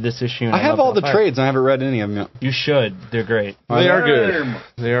loved this issue. And I have loved all the 5. trades, and I haven't read any of them yet. You should. They're great. They are good.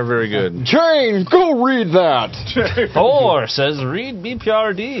 They are very good. Jane, go read that. Thor says read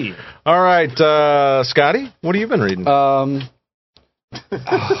BPRD. All right, Scotty, what have you been reading?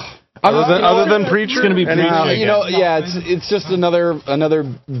 Other other than Preacher? It's gonna be Any- Preacher. yeah, it's just another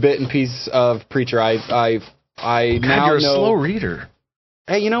bit and piece of Preacher. I God, now you're a know. slow reader.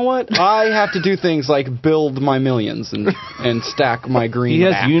 Hey, you know what? I have to do things like build my millions and stack my green. He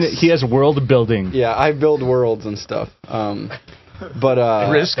has apps. He has world building. Yeah, I build worlds and stuff. But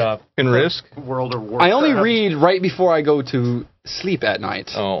Risk and Risk. World of Warcraft. I only read right before I go to sleep at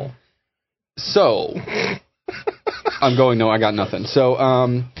night. Oh, So I'm going. No, I got nothing. So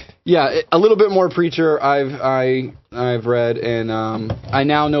yeah, a little bit more Preacher. I've read, and I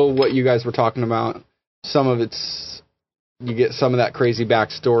now know what you guys were talking about. Some of it's. You get some of that crazy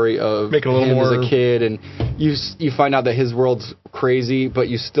backstory of Make it a little him more- as a kid, and you find out that his world's crazy, but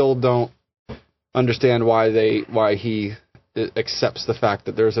you still don't understand why he accepts the fact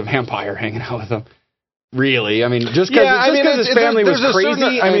that there's a vampire hanging out with him. Really, I mean, just because his family was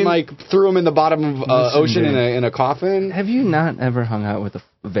crazy and like threw him in the bottom of ocean in a coffin. Have you not ever hung out with a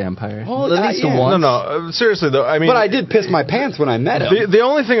vampire? Well, at least yeah. once. No, seriously though. I mean, but I did piss my pants when I met him. The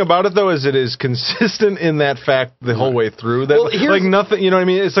only thing about it though is it is consistent in that fact the whole way through. That like nothing, you know what I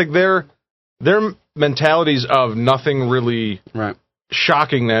mean? It's like their mentalities of nothing really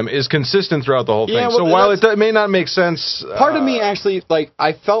shocking them is consistent throughout the whole thing. Well, so while it may not make sense, part of me actually like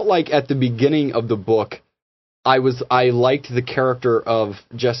I felt like at the beginning of the book, I liked the character of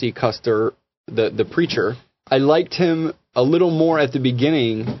Jesse Custer, the preacher. I liked him a little more at the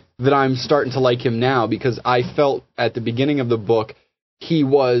beginning than I'm starting to like him now, because I felt at the beginning of the book he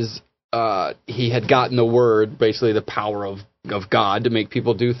had gotten the word, basically the power of God to make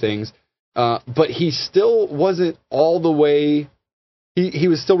people do things, but he still wasn't all the way. He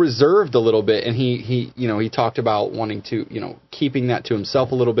was still reserved a little bit, and he talked about wanting to, keeping that to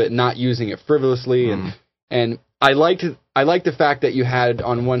himself a little bit, not using it frivolously, and I liked the fact that you had,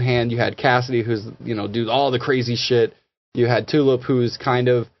 on one hand, you had Cassidy, who's do all the crazy shit. You had Tulip, who's kind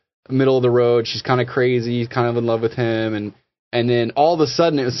of middle of the road. She's kind of crazy, kind of in love with him, and then all of a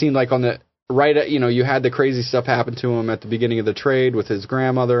sudden it seemed like on the right, you had the crazy stuff happen to him at the beginning of the trade with his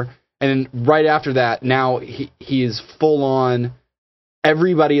grandmother, and then right after that, now he is full on.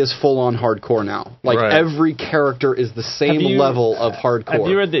 Everybody is full on hardcore now. Like every character is the same level of hardcore. Have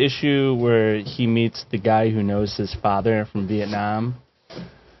you read the issue where he meets the guy who knows his father from Vietnam?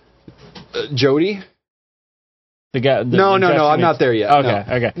 Jody? The guy. No, I'm not there yet.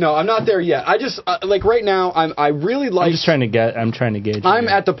 Okay. No, I'm not there yet. I just like right now. I really like. I'm trying to gauge. I'm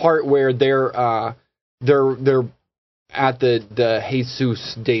at the part where they're at the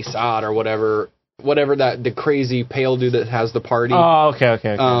Jesus de Sade or whatever that the crazy pale dude that has the party. Oh,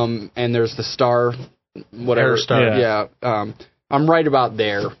 okay. And there's the star, whatever. Star. Yeah. I'm right about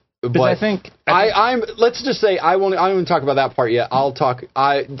there. But I think I'm. Let's just say I don't even talk about that part yet.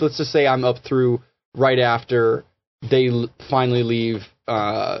 Let's just say I'm up through right after they finally leave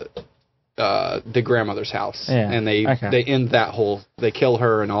the grandmother's house, and they end that whole. They kill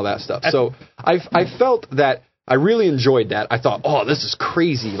her and all that stuff. So I felt that. I really enjoyed that. I thought, oh, this is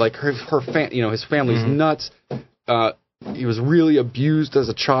crazy. Like his family's nuts. He was really abused as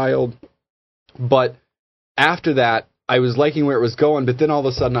a child. But after that, I was liking where it was going. But then all of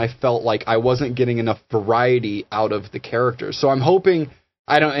a sudden, I felt like I wasn't getting enough variety out of the characters. So I'm hoping.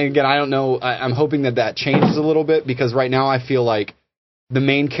 I don't know. I'm hoping that changes a little bit, because right now I feel like the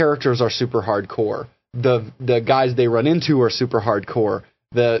main characters are super hardcore. The guys they run into are super hardcore.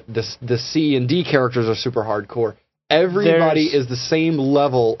 The C and D characters are super hardcore. Everybody is the same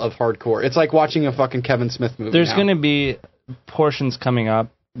level of hardcore. It's like watching a fucking Kevin Smith movie. There's going to be portions coming up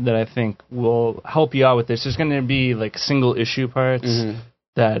that I think will help you out with this. There's going to be like single issue parts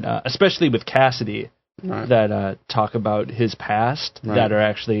that, especially with Cassidy, that talk about his past, that are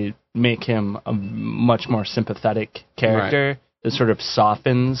actually make him a much more sympathetic character. That sort of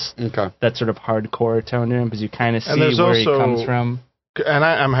softens that sort of hardcore tone to him, because you kind of see where he comes from. And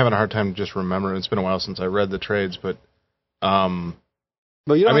I'm having a hard time just remembering. It's been a while since I read the trades, but well,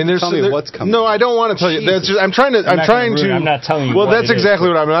 you don't have to tell me what's coming. No, I don't want to tell you. That's just, I'm trying to. I'm not telling you. Well, that's exactly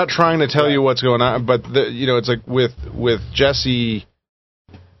what I'm not trying to tell you what's going on. But it's like with Jesse,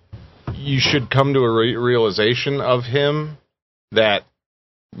 you should come to a realization of him that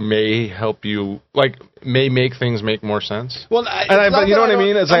may help you, like, may make things make more sense. Well, but you know what I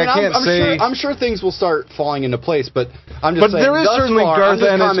mean? It's like I can't say. I'm sure things will start falling into place, but I'm just saying. But there is certainly Garth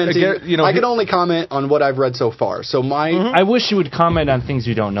Ennis. I can only comment on what I've read so far. So I wish you would comment on things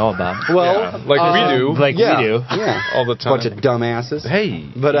you don't know about. Well, like we do, we do, all the time. Bunch of dumbasses. Hey,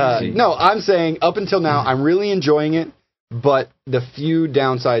 but no, I'm saying up until now, I'm really enjoying it. But the few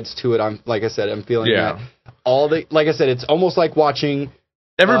downsides to it, I'm feeling that like I said, it's almost like watching.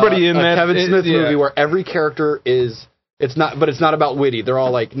 Everybody in that Kevin Smith movie where every character it's not about witty. They're all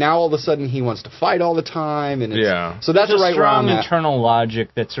like, now all of a sudden he wants to fight all the time, and so that's There's right a strong internal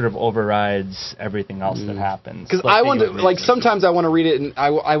logic that sort of overrides everything else that happens. Because I want to, sometimes I want to read it, and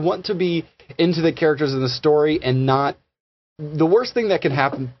I want to be into the characters in the story, and not. The worst thing that can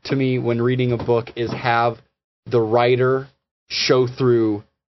happen to me when reading a book is have the writer show through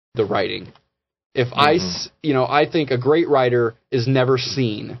the writing. If I think a great writer is never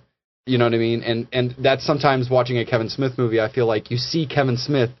seen, you know what I mean? And that's sometimes watching a Kevin Smith movie, I feel like you see Kevin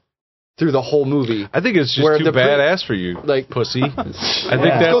Smith through the whole movie. I think it's just too badass for you, like pussy. I think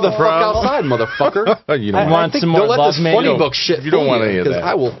that's go the fuck outside, motherfucker. You don't want some more love this funny book shit. You don't want any of that.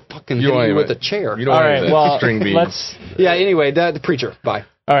 I will fucking hit you with a chair. You don't want any of that string bean. Anyway, the preacher. Bye.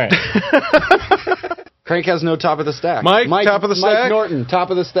 All right. Crank has no top of the stack. Mike, top of the stack. Mike Norton, top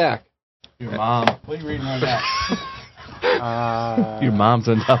of the stack. Your mom. What are you reading right now? Your mom's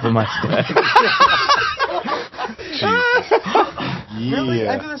on top of my stack. Really?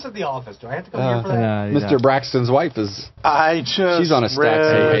 I do Yeah. this at the office. Do I have to come here for that? Yeah. Mr. Braxton's wife is. She's on a stack.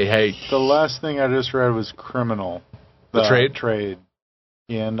 read, Hey. The last thing I just read was Criminal. The trade? Trade.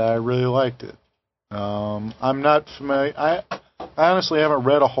 And I really liked it. I'm not familiar. I honestly haven't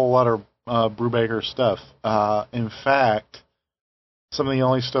read a whole lot of Brubaker stuff. In fact, some of the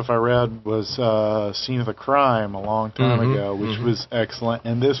only stuff I read was Scene of the Crime a long time ago, which was excellent.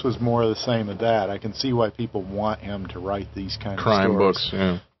 And this was more of the same as that. I can see why people want him to write these kind of Crime stories. books,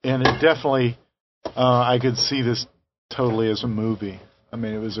 yeah. And it definitely, I could see this totally as a movie. I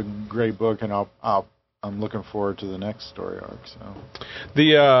mean, it was a great book, and I'm looking forward to the next story arc. So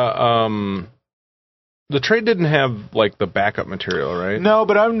The trade didn't have like the backup material, right? no,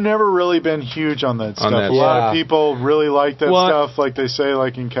 but I've never really been huge on that stuff. that A lot stuff. of people really like that Well, stuff, like they say,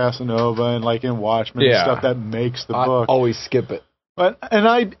 like in Casanova and like in Watchmen, and Yeah. stuff that makes the I book. always skip it. But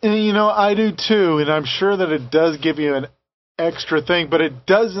I do too, and I'm sure that it does give you an extra thing, but it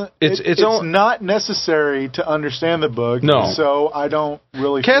doesn't. It's not necessary to understand the book. No. So I don't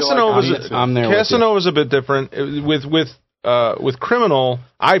really. Casanova's feel like I need to. I'm there with you. Casanova's a bit different. With Criminal,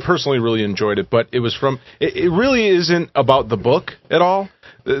 I personally really enjoyed it, but it was it really isn't about the book at all.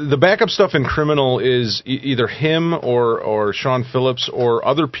 The backup stuff in Criminal is either him or Sean Phillips or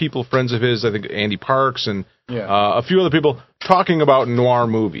other people, friends of his, I think Andy Parks and a few other people, talking about noir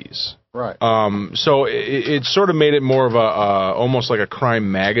movies. Right. So it sort of made it more of almost like a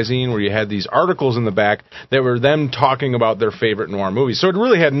crime magazine where you had these articles in the back that were them talking about their favorite noir movies. So it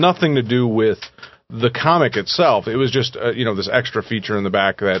really had nothing to do with the comic itself. It was just this extra feature in the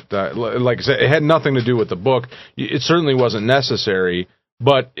back that, like I said, it had nothing to do with the book. It certainly wasn't necessary.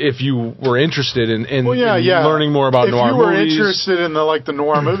 But if you were interested in learning more about noir movies, if you were interested in the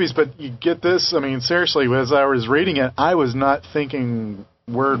noir movies, but you get this, I mean, seriously, as I was reading it, I was not thinking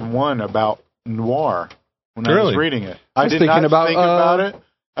word one about noir when I was reading it. I did not think about it.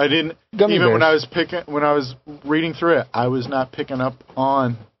 I didn't even when I was reading through it, I was not picking up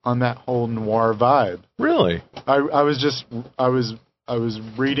on that whole noir vibe. Really? I was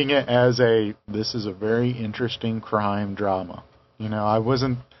reading it as this is a very interesting crime drama. You know, I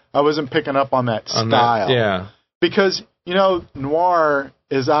wasn't picking up on that style. Yeah. Because, noir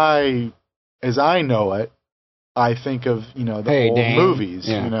as I know it, I think of, the old movies,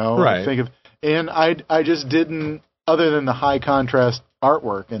 Right. I think of, and I just didn't, other than the high contrast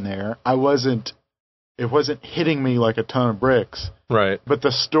artwork in there, it wasn't hitting me like a ton of bricks. Right. But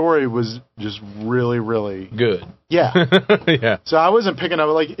the story was just really, really good. Yeah. Yeah. So I wasn't picking up,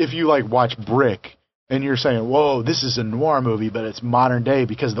 like, if you watch Brick, and you're saying, whoa, this is a noir movie, but it's modern day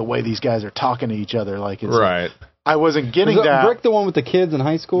because of the way these guys are talking to each other. Like, it's right. I wasn't getting that. Brick, the one with the kids in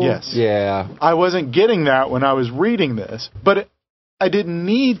high school? Yes. Yeah. I wasn't getting that when I was reading this, but I didn't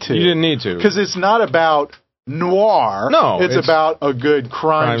need to. You didn't need to. Because it's not about noir. No. It's about a good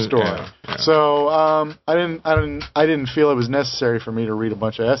crime story. Yeah. So I didn't feel it was necessary for me to read a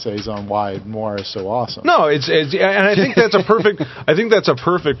bunch of essays on why noir is so awesome. No, it's and I think that's a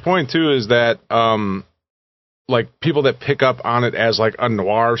perfect point too, is that like people that pick up on it as like a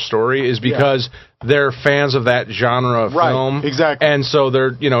noir story is because they're fans of that genre of film. Exactly. And so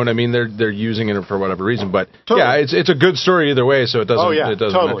they're, you know what I mean, they're using it for whatever reason. But totally. it's a good story either way, so it doesn't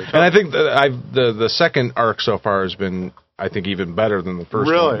totally. And I think that the second arc so far has been, I think, even better than the first one.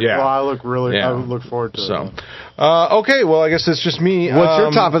 Really? Yeah. Well, I look forward to it. Okay, well, I guess it's just me. What's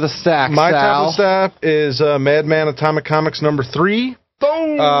your top of the stack, My Sal? top of the stack is Madman Atomic Comics number 3.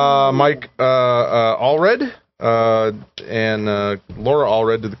 Boom! Mike Allred. And Laura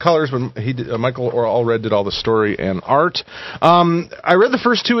Allred did the colors, but Michael Allred did all the story and art. I read the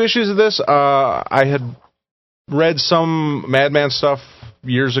first 2 issues of this. I had read some Madman stuff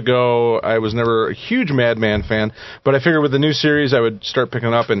years ago. I was never a huge Madman fan, but I figured with the new series I would start picking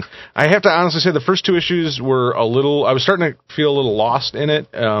it up. And I have to honestly say the first 2 issues were I was starting to feel a little lost in it.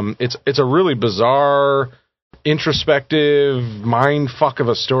 It's a really bizarre, introspective mind fuck of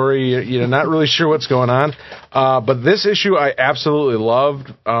a story. You're not really sure what's going on. But this issue I absolutely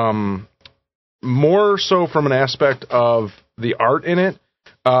loved. More so from an aspect of the art in it.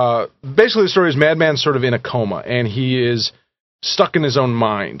 Basically the story is Madman's sort of in a coma and he is stuck in his own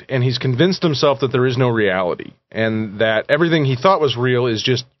mind and he's convinced himself that there is no reality and that everything he thought was real is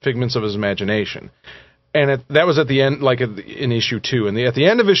just figments of his imagination. And that was at the end, like in issue 2. And at the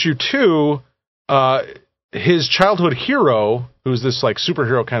end of issue 2, his childhood hero, who's this like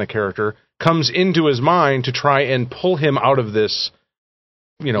superhero kind of character, comes into his mind to try and pull him out of this,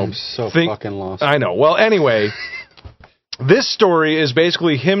 I'm so thing. fucking lost. I know. Well, anyway, This story is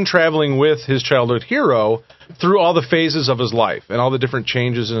basically him traveling with his childhood hero through all the phases of his life and all the different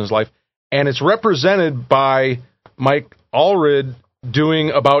changes in his life. And it's represented by Mike Allred doing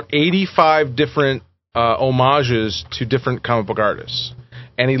about 85 different homages to different comic book artists.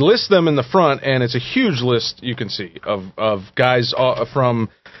 And he lists them in the front, and it's a huge list you can see of guys from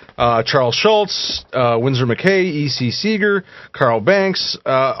Charles Schultz, Winsor McKay, E.C. Seeger, Carl Banks,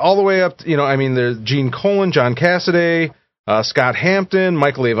 all the way up to, there's Gene Colan, John Cassaday, Scott Hampton,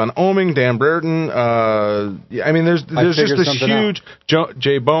 Michael Avon Oeming, Dan Brereton. There's just this huge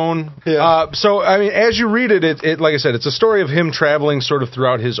Jay Bone. Yeah. So as you read it, it, like I said, it's a story of him traveling sort of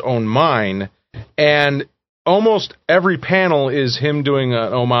throughout his own mind, and almost every panel is him doing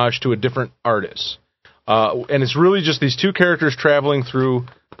an homage to a different artist. And it's really just these two characters traveling through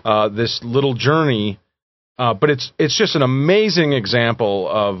this little journey. But it's just an amazing example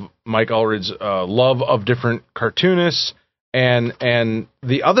of Mike Allred's love of different cartoonists. And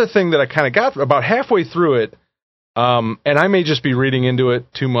the other thing that I kind of got about halfway through it, and I may just be reading into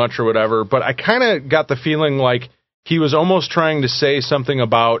it too much or whatever, but I kind of got the feeling like he was almost trying to say something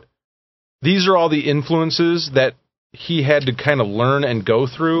about these are all the influences that he had to kind of learn and go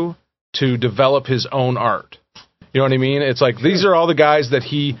through to develop his own art. You know what I mean? It's like these are all the guys that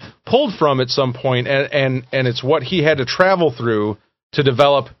he pulled from at some point, and it's what he had to travel through to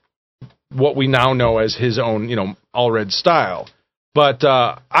develop what we now know as his own, Allred style. But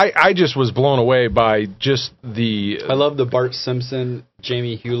I just was blown away by just the... I love the Bart Simpson,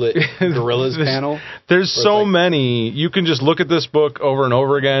 Jamie Hewlett Gorillas panel. There's so many. You can just look at this book over and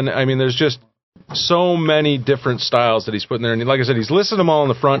over again. There's just so many different styles that he's putting there. And like I said, he's listed them all in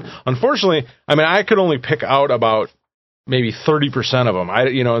the front. Unfortunately, I could only pick out about maybe 30% of them.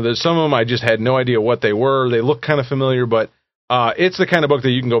 There's some of them I just had no idea what they were. They look kind of familiar, but it's the kind of book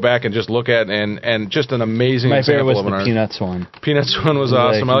that you can go back and just look at, and just an amazing example of an art. My favorite was the Peanuts one. Peanuts one was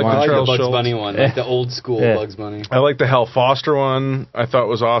awesome. I like the Charles Bugs Schultz. Bunny one, like the old school Bugs Bunny. I like the Hal Foster one. I thought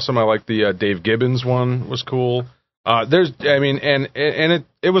was awesome. I like the Dave Gibbons one. Was cool. It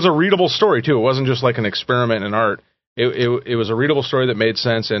was a readable story too. It wasn't just like an experiment in art. It was a readable story that made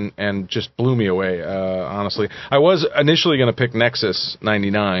sense and just blew me away. Honestly, I was initially going to pick Nexus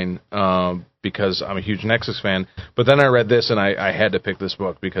 99 because I'm a huge Nexus fan, but then I read this and I had to pick this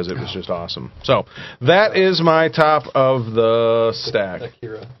book because it was just awesome. So that is my top of the stack.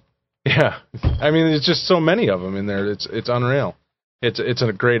 Yeah, there's just so many of them in there. It's unreal. It's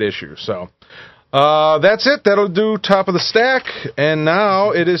a great issue. So. That's it. That'll do top of the stack. And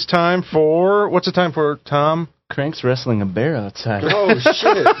now it is time for... What's it time for, Tom? Crank's wrestling a bear outside. Oh,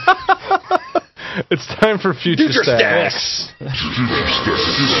 shit. It's time for Future Stacks. Future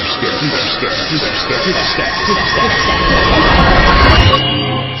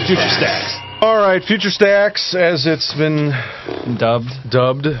Stacks. All right, Future Stacks, as it's been dubbed.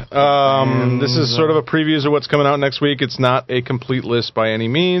 This is sort of a preview of what's coming out next week. It's not a complete list by any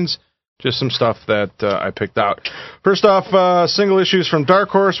means. Just some stuff that I picked out. First off, single issues from Dark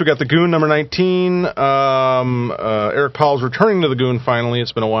Horse. We got The Goon number 19. Eric Powell's returning to The Goon finally.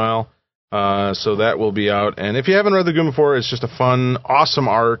 It's been a while. So that will be out. And if you haven't read The Goon before, it's just a fun, awesome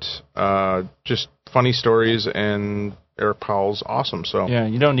art. Just funny stories, and Eric Powell's awesome. So yeah,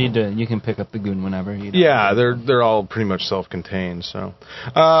 you don't need to. You can pick up The Goon whenever. Yeah, they're all pretty much self-contained. So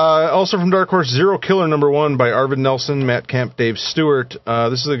also from Dark Horse, Zero Killer number 1 by Arvid Nelson, Matt Camp, Dave Stewart.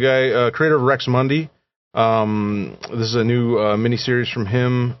 This is the guy, creator of Rex Mundi. This is a new miniseries from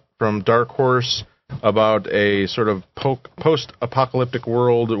him from Dark Horse about a sort of post-apocalyptic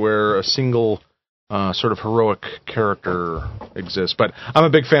world where a single sort of heroic character exists. But I'm a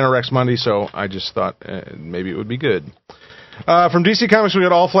big fan of Rex Mundi, so I just thought maybe it would be good. From DC Comics, we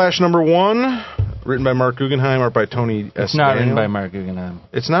got All Flash number 1, written by Mark Guggenheim, art by Tony S. It's not written by Mark Guggenheim.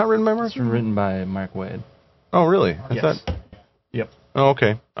 It's not written by Mark? It's written by Mark Waid. Oh, really? I thought. Yep. Oh,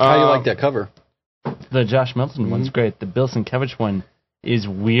 okay. How do you like that cover? The Josh Milton one's great. The Bill Sienkiewicz one is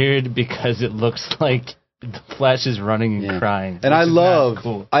weird because it looks like the Flash is running and crying. And I love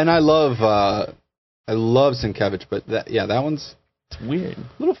Sienkiewicz, but that one's weird. A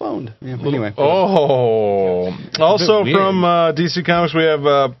little phoned. Yeah, anyway. Oh. Also from DC Comics, we have,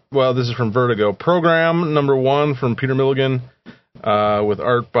 this is from Vertigo. Program number 1 from Peter Milligan with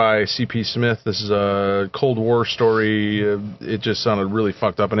art by C.P. Smith. This is a Cold War story. It just sounded really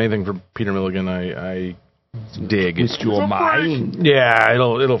fucked up, and anything from Peter Milligan I dig. It's your mind. Yeah,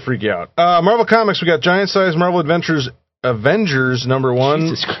 it'll freak you out. Marvel Comics, we got Giant Size Marvel Avengers number 1.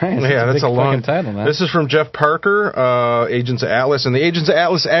 Jesus Christ. Yeah, that's a long title, man. This is from Jeff Parker, Agents of Atlas, and the Agents of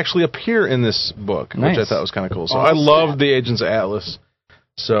Atlas actually appear in this book, which I thought was kind of cool. So I loved the Agents of Atlas.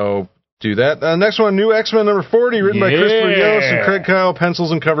 So do that. Next one, New X-Men number 40, written by Christopher Yost and Craig Kyle,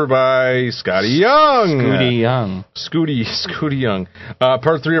 pencils and cover by Scotty Young. Scooty Young.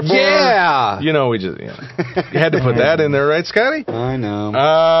 Part 3 or 4. Yeah! You know, you had to put that in there, right, Scotty? I know.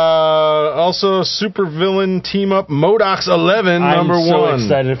 Also, supervillain team-up MODOK's 11, number 1. I'm so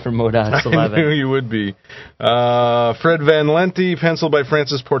excited for MODOK's 11. I knew you would be. Fred Van Lente, pencil by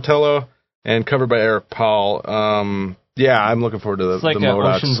Francis Portello, and cover by Eric Paul. Yeah, I'm looking forward to the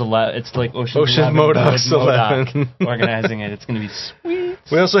MODOKs. Ocean's 11. It's like Ocean's MODOK's with MODOK 11. organizing it. It's going to be sweet.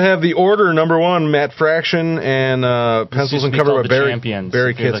 We also have The Order, number 1, Matt Fraction, and pencils and cover by Barry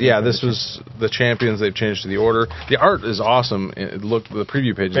Kitson. Yeah, this was the Champions. They've changed to The Order. The art is awesome. Look, the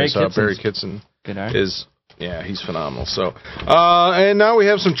preview page I saw, Barry Kitson is... Yeah, he's phenomenal. So, and now we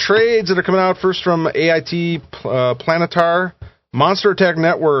have some trades that are coming out. First from AIT Planetar, Monster Attack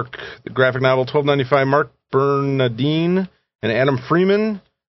Network, the graphic novel, $12.95. Mark Bernardine and Adam Freeman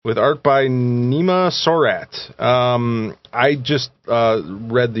with art by Nima Sorat. I just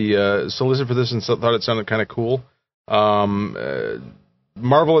read the solicit for this and thought it sounded kind of cool.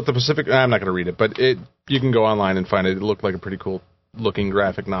 Marvel at the Pacific. I'm not going to read it, but you can go online and find it. It looked like a pretty cool looking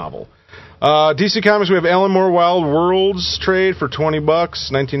graphic novel. DC Comics, we have Alan Moore Wild Worlds trade for $20,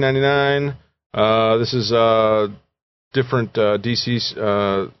 $19.99. This is different DC's.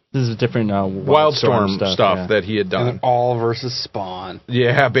 This is different Wildstorm stuff that he had done. And all versus Spawn.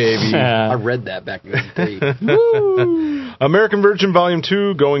 Yeah, baby. I read that back in the day. American Virgin Volume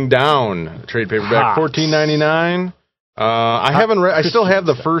 2 Going Down. Trade paperback, $14.99. I haven't read. I still have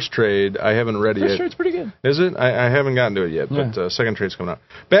the first trade. I haven't read it yet. First trade's pretty good. Is it? I haven't gotten to it yet, but second trade's coming out.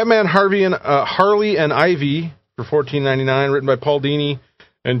 Batman Harley and Ivy for $14.99, written by Paul Dini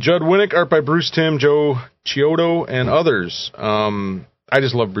and Judd Winnick, art by Bruce Timm, Joe Chiodo, and others. I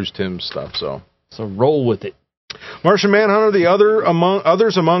just love Bruce Timm's stuff, so roll with it. Martian Manhunter,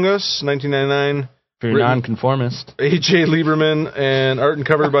 Others Among Us, $19.99. For your nonconformist. A.J. Lieberman, and art and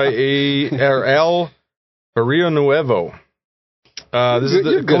cover by Al Barrio Nuevo. This is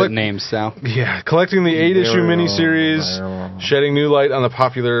the good at names, Sal. Yeah, collecting the 8-issue miniseries, shedding new light on the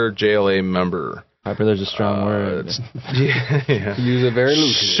popular JLA member. Popular's a strong word. Yeah. Use it very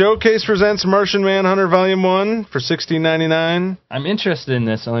loosely. Showcase presents Martian Manhunter Volume 1 for $16.99. I'm interested in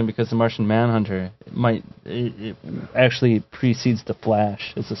this only because the Martian Manhunter it actually precedes the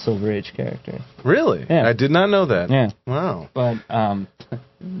Flash as a Silver Age character. Really? Yeah. I did not know that. Yeah. Wow. But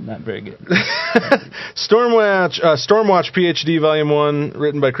not very good. Stormwatch PhD Volume 1,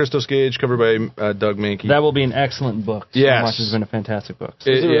 written by Christos Gage, covered by Doug Mankey. That will be an excellent book. Yes. Stormwatch has been a fantastic book.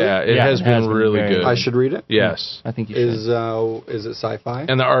 It has been really good. I should read it? Yes. I think you should. Is it sci-fi?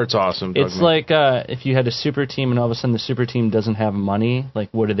 And the art's awesome. It's like if you had a super team and all of a sudden the super team doesn't have money, like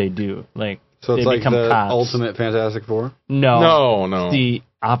what do they do? So it's like the cops. Ultimate Fantastic Four? No. No. It's the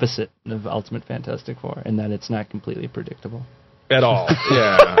opposite of Ultimate Fantastic Four in that it's not completely predictable. At all.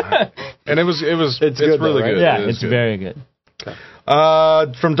 Yeah. And it's good, really right? good. Yeah, it's very good. Okay.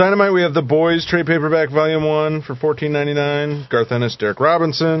 From Dynamite, we have The Boys trade paperback Volume 1 for $14.99. Garth Ennis, Derek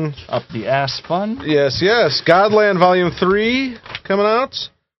Robinson. Up the ass fun. Yes. Godland Volume 3 coming out.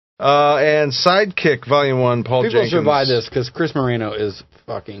 And Sidekick Volume 1, Paul Jenkins. People should buy this because Chris Moreno is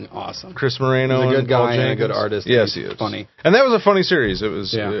fucking awesome. Chris Moreno. He's a good guy and a good artist. Yes, he is. Funny. And that was a funny series. It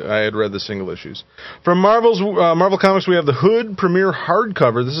was. I had read the single issues. From Marvel Comics, we have the Hood premiere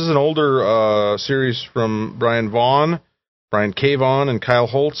hardcover. This is an older series from Brian K. Vaughan, and Kyle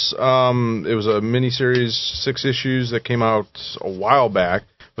Holtz. It was a miniseries, 6 issues that came out a while back,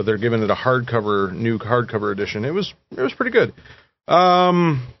 but they're giving it a new hardcover edition. It was pretty good.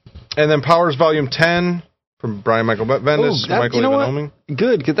 And then Powers Volume 10 from Brian Michael Bendis, Michael Evan Oming.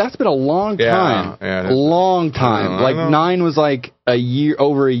 Good, because that's been a long time. Yeah, a long time. I know. 9 was like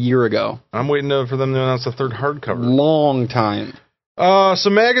over a year ago. I'm waiting for them to announce the third hardcover. Long time.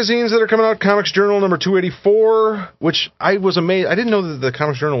 Some magazines that are coming out. Comics Journal number 284, which I was amazed. I didn't know that the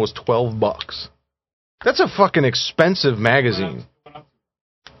Comics Journal was $12. That's a fucking expensive magazine.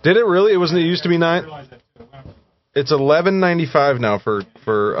 Did it really? It used to be $9. It's $11.95 now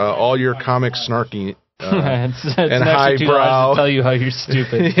for all your comic snarky it's and highbrow. To tell you how you're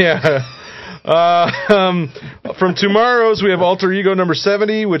stupid. Yeah. From Tomorrow's, we have Alter Ego number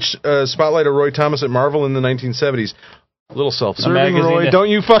 70, which spotlighted Roy Thomas at Marvel in the 1970s. A little self-serving, Roy. Don't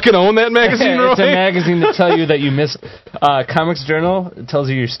you fucking own that magazine, Roy? It's a magazine to tell you that you missed. Comics Journal tells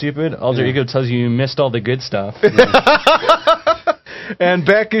you you're stupid. Alter Ego tells you missed all the good stuff. And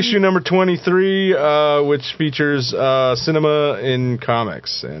back issue number 23, which features cinema in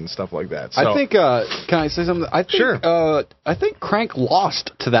comics and stuff like that. So, I think, can I say something? Sure. I think Crank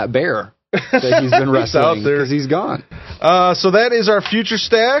lost to that bear. that he's been He's out wrestling there. because he's gone. So that is our Future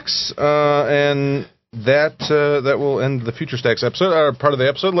Stacks, and that will end the Future Stacks episode, or part of the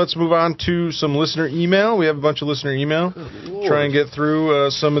episode. Let's move on to some listener email. We have a bunch of listener email. Try and get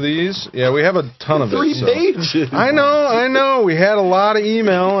through some of these. Yeah, we have a ton of it. 3 so. pages. I know. We had a lot of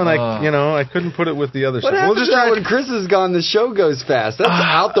email, and I couldn't put it with the other What stuff. happens when Chris is gone? The show goes fast. That's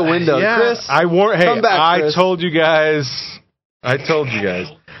out the window. Yeah, Chris, come back, I told you guys.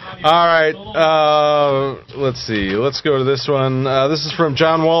 All right, let's see. Let's go to this one. This is from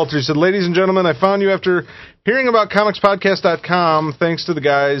John Walter. He said, "Ladies and gentlemen, I found you after hearing about comicspodcast.com thanks to the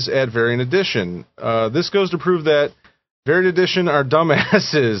guys at Variant Edition. This goes to prove that Variant Edition are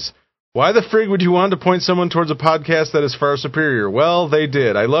dumbasses. Why the frig would you want to point someone towards a podcast that is far superior? Well, they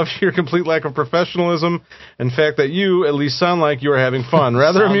did. I love your complete lack of professionalism and fact that you at least sound like you are having fun.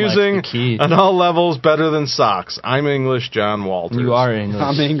 Rather amusing on all levels, better than socks. I'm English, John Walters." You are English.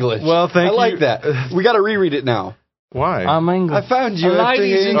 I'm English. Well, thank you. I like that. We got to reread it now. Why? I'm English. I found you.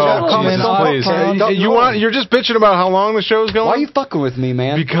 Ladies and gentlemen, you're just bitching about how long the show's going? Why are you fucking with me,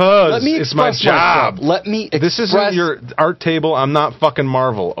 man? Because Let me it's my express job. myself. Let me express. This isn't your art table. I'm not fucking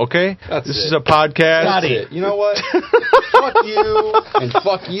Marvel, okay? This is a podcast. That's it. You know what? Fuck you and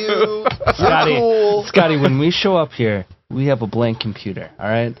fuck you. Scotty, Cool. Scotty, when we show up here, we have a blank computer, all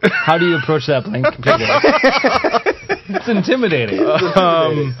right? How do you approach that blank computer? It's intimidating.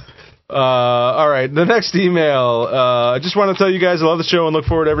 All right, the next email. I just want to tell you guys I love the show and look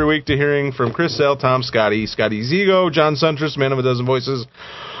forward every week to hearing from Chris, Sal, Tom, Scotty Zigo, John Suntress, man of a dozen voices,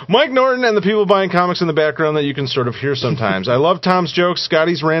 Mike Norton, and the people buying comics in the background that you can sort of hear sometimes. I love Tom's jokes,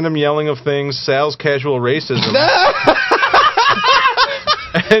 Scotty's random yelling of things, Sal's casual racism.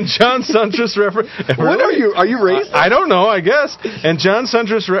 And John Suntress reference. What are you? Are you racist? I don't know. I guess. And John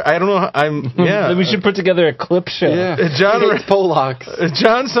Suntress. I don't know. Yeah. We should put together a clip show. Yeah. John Polacks.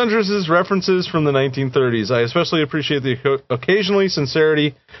 John Suntress's references from the 1930s. I especially appreciate the occasionally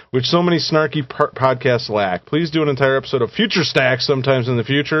sincerity which so many snarky podcasts lack. Please do an entire episode of Future Stacks sometimes in the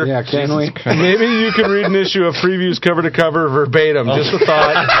future. Yeah, can we? Maybe you could read an issue of previews cover to cover verbatim. Just a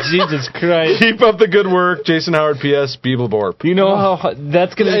thought. Jesus Christ. Keep up the good work. Jason Howard, P.S. Beetleborp. You know how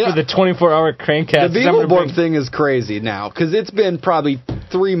that's going to be for the 24-hour Crankcast. The Beetleborp thing is crazy now, because it's been probably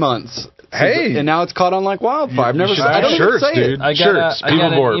 3 months. Hey. And now it's caught on like wildfire. I've never seen it. I don't even say dude. it. I got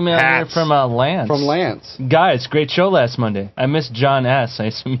an email here from Lance. From Lance. Guys, great show last Monday. I missed John S. I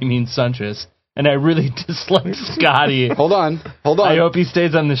assume you mean Suntress. And I really dislike Scotty. Hold on. I hope he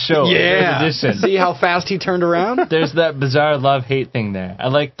stays on the show. Yeah. See how fast he turned around? There's that bizarre love-hate thing there. I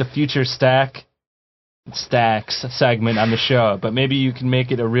like the Future Stacks segment on the show, but maybe you can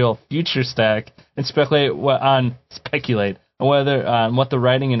make it a real Future Stack and speculate on what the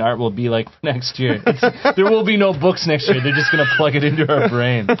writing and art will be like for next year. There will be no books next year. They're just going to plug it into our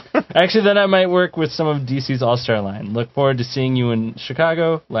brain. Actually, then I might work with some of DC's All-Star line. Look forward to seeing you in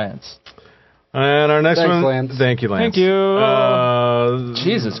Chicago, Lance. And our next one. Lance. Thank you, Lance. Thank you.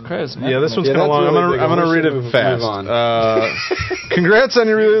 Jesus Christ. Yeah, this one's kind of long. Really I'm gonna read it fast. Congrats on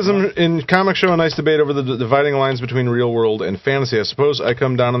your realism in comic show. A nice debate over the dividing lines between real world and fantasy. I suppose I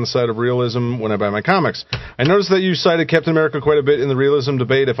come down on the side of realism when I buy my comics. I noticed that you cited Captain America quite a bit in the realism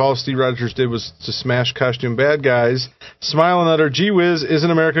debate. If all Steve Rogers did was to smash costume bad guys, smile and utter, "Gee whiz,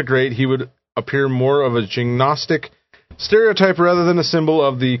 isn't America great?" he would appear more of a gymnastic stereotype rather than a symbol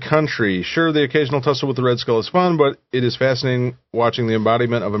of the country. Sure, the occasional tussle with the Red Skull is fun, but it is fascinating watching the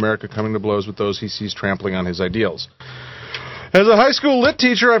embodiment of America coming to blows with those he sees trampling on his ideals. As a high school lit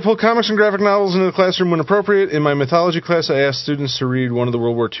teacher, I pull comics and graphic novels into the classroom when appropriate. In my mythology class, I asked students to read one of the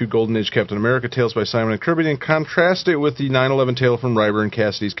World War II Golden Age Captain America tales by Simon and Kirby and contrast it with the 9/11 tale from Ryber and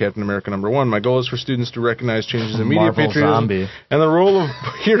Cassidy's Captain America #1. My goal is for students to recognize changes in media Marvel patriotism zombie. and the role of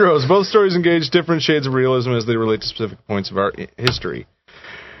heroes. Both stories engage different shades of realism as they relate to specific points of our history.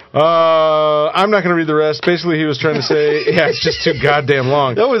 I'm not going to read the rest. Basically, he was trying to say, yeah, it's just too goddamn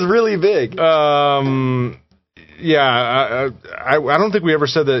long. That was really big. Yeah, I don't think we ever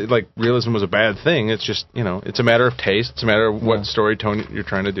said that like realism was a bad thing. It's just, it's a matter of taste. It's a matter of what story tone you're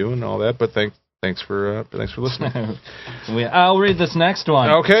trying to do and all that. But thanks for listening. I'll read this next one.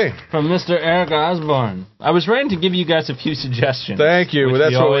 Okay. From Mr. Eric Osborne. I was writing to give you guys a few suggestions. Thank you. Which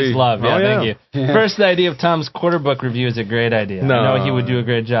That's we what always love. Yeah, thank you. Yeah. First, the idea of Tom's quarter book review is a great idea. No. I know he would do a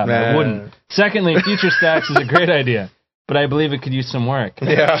great job. I wouldn't. Secondly, Future Stacks is a great idea. But I believe it could use some work.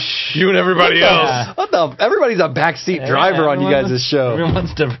 Yeah, you and everybody else. Yeah. Everybody's a backseat driver on you guys' show. Everyone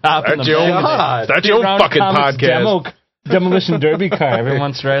wants to hop in the back. That's your own fucking podcast. demolition derby car. Everyone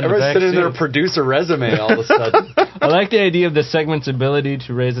wants to ride in the Everyone's back sitting in seat. their producer resume all of a sudden. I like the idea of the segment's ability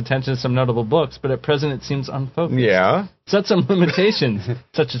to raise attention to some notable books, but at present it seems unfocused. Yeah. Set some limitations,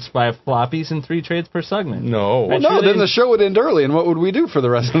 such as 5 floppies and 3 trades per segment. No. Well, no, then the show would end early, and what would we do for the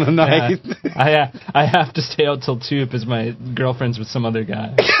rest of the night? I have to stay out till 2 because my girlfriend's with some other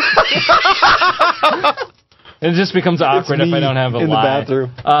guy. It just becomes awkward if I don't have a in lie. the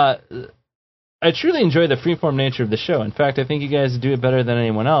bathroom. I truly enjoy the freeform nature of the show. In fact, I think you guys do it better than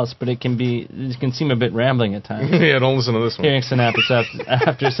anyone else, but it can seem a bit rambling at times. Yeah, don't listen to this one. Hearing synapses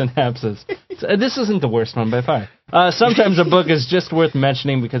after synapses. This isn't the worst one by far. Sometimes a book is just worth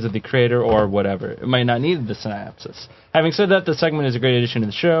mentioning because of the creator or whatever. It might not need the synapses. Having said that, the segment is a great addition to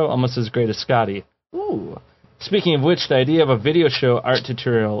the show, almost as great as Scotty. Ooh. Speaking of which, the idea of a video show art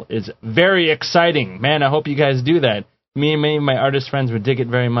tutorial is very exciting. Man, I hope you guys do that. Me and many of my artist friends would dig it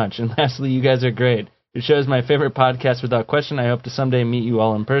very much. And lastly, you guys are great. Your show is my favorite podcast without question. I hope to someday meet you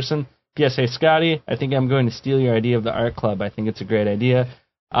all in person. P.S. Hey, Scotty, I think I'm going to steal your idea of the art club. I think it's a great idea.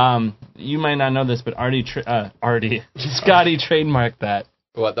 You might not know this, but Scotty trademarked that.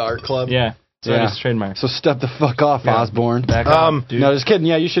 What, the art club? Yeah. Scotty's trademark. So step the fuck off, Osborne. Back up, dude. No, just kidding.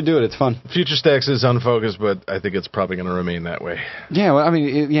 Yeah, you should do it. It's fun. Future Stacks is unfocused, but I think it's probably going to remain that way. Yeah, well, I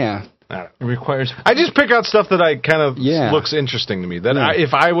mean, yeah. It requires... I just pick out stuff that I kind of looks interesing to me. That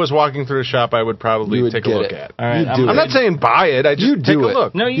if I was walking through a shop, I would probably take a look at. All right, I'm not saying buy it. I just take a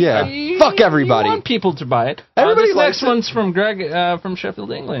look. No, fuck everybody. You want people to buy it. Everybody this likes next one's from Greg from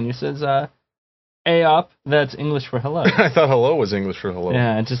Sheffield, England. He says, "A up." That's English for hello. I thought hello was English for hello.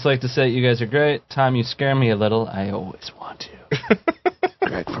 Yeah, I'd just like to say you guys are great. Tom, you scare me a little. I always want to.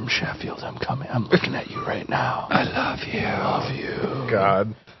 Greg from Sheffield, I'm coming. I'm looking at you right now. I love you. Love you.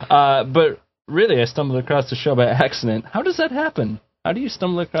 God. But really, I stumbled across the show by accident. How does that happen? How do you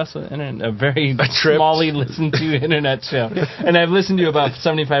stumble across a very smallly listened to internet show? And I've listened to about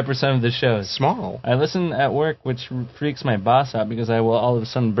 75% of the shows. Small. I listen at work, which freaks my boss out because I will all of a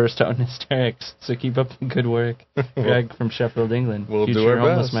sudden burst out in hysterics. So keep up the good work. Greg from Sheffield, England. We'll Future do our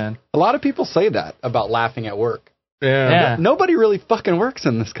homeless best. Man. A lot of people say that about laughing at work. Yeah. Nobody really fucking works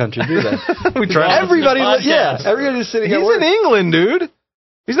in this country, do they? We try. Everybody's sitting at work. He's in England, dude.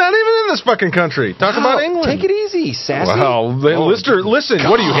 He's not even in this fucking country. Talk about England. Take it easy, sassy. Wow. Listen,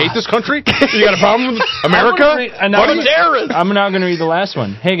 what do you hate this country? You got a problem with America? I'm now going to read the last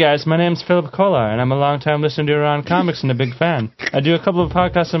one. Hey guys, my name's Philip Kolar, and I'm a long-time listener to Around Comics and a big fan. I do a couple of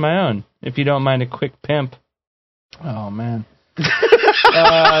podcasts of my own. If you don't mind a quick pimp. Oh, man.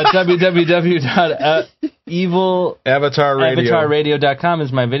 Avatarradio.com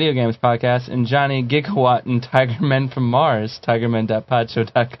is my video games podcast, and Johnny Gigawatt and Tiger Men from Mars,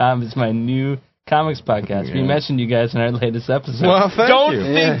 tigermen.podshow.com is my new comics podcast. Yeah. We mentioned you guys in our latest episode. Well, thank you.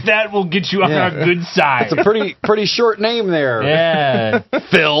 Think that will get you on our good side. It's a pretty short name there. Yeah.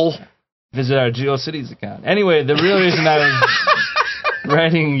 Phil. Visit our GeoCities account. Anyway, the real reason I was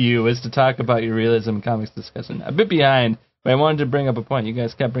writing you is to talk about your realism comics discussion. A bit behind, but I wanted to bring up a point. You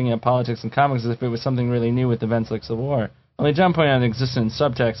guys kept bringing up politics and comics as if it was something really new with events like Civil War. Only John pointed out the existence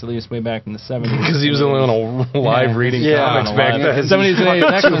of subtext, at least way back in the 70s. Because he was only on a live reading comics back then. 70s and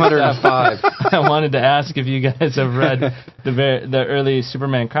 80s. 205. I wanted to ask if you guys have read the early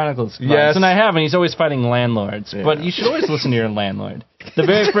Superman Chronicles comics. Yes. And I have, and he's always fighting landlords. Yeah. But you should always listen to your landlord. The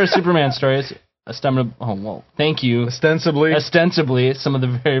very first Superman stories... thank you. Ostensibly, some of the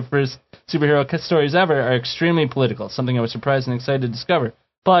very first superhero stories ever are extremely political, something I was surprised and excited to discover.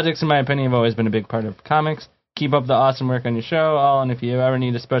 Politics, in my opinion, have always been a big part of comics. Keep up the awesome work on your show, all, and if you ever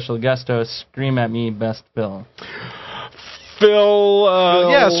need a special guest host, scream at me, best Phil. Phil,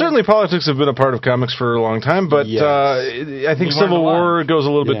 yeah, certainly politics have been a part of comics for a long time, but I think Civil War goes a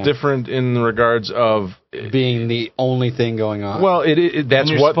little bit different in regards of being the only thing going on. Well,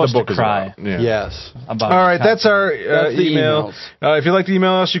 that's what the book is about. Yeah. Yes. All right, that's our email. If you'd like to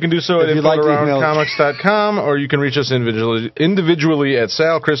email us, you can do so at info@aroundcomics.com, or you can reach us individually at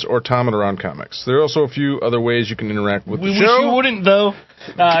Sal, Chris, or Tom at Around Comics. There are also a few other ways you can interact with the show. We wish you wouldn't, though.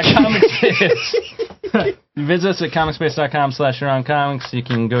 Comicspace. Visit us at comicspace.com/aroundcomics. You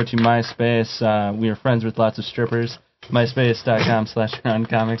can go to MySpace. We are friends with lots of strippers.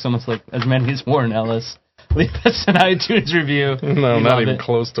 MySpace.com/aroundcomics. Almost like as many as Warren Ellis. Leave us an iTunes review. No, not even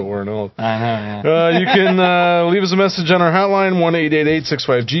close to Warren Ellis. I know, yeah. You can leave us a message on our hotline,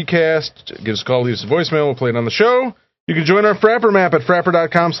 1-888-65-GCAST. Give us a call, leave us a voicemail. We'll play it on the show. You can join our Frapper map at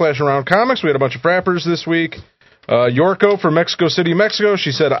frapper.com/aroundcomics. We had a bunch of Frappers this week. Yorko from Mexico City, Mexico.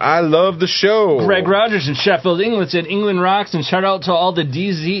 She said, I love the show. Greg Rogers in Sheffield, England said, England rocks, and shout out to all the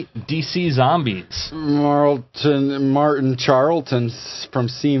DC zombies. Martin Charlton from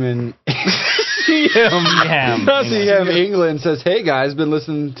Seaman. Nazi Ham. Nazi Ham England says, "Hey guys, been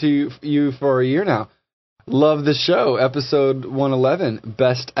listening to you for a year now. Love the show. Episode 111,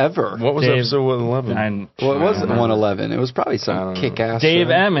 best ever." What was episode 111? Well, it wasn't 111. It was probably some kick-ass Dave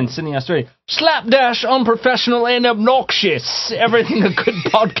show. M. in Sydney, Australia. Slapdash, unprofessional, and obnoxious. Everything a good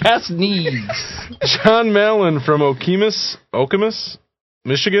podcast needs. John Mallon from Okemos,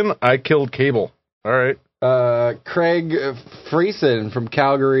 Michigan. I killed Cable. All right. Craig Friesen from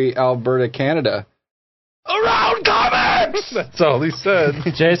Calgary, Alberta, Canada. Around comics! That's all he said.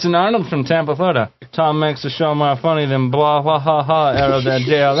 Jason Arnold from Tampa, Florida. Tom makes the show more funny than blah, blah, ha, ha, era than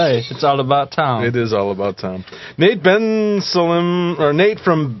JLA. It's all about Tom. It is all about Tom. Nate from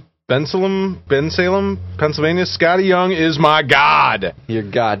Bensalem, Pennsylvania. Scotty Young is my god. You're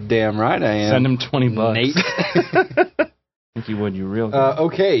goddamn right I am. Send him $20. Nate. I think you would. You're real good.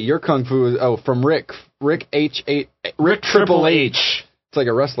 Okay, your kung fu is from Rick Triple H. It's like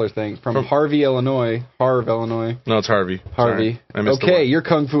a wrestler thing from Harvey, Illinois. Illinois. No, it's Harvey. Harvey. Sorry. I missed okay, your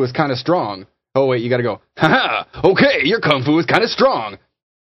kung fu is kind of strong. Oh wait, you got to go. Haha. Okay, your kung fu is kind of strong.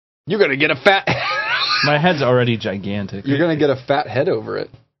 You're gonna get a fat. My head's already gigantic. You're gonna get a fat head over it.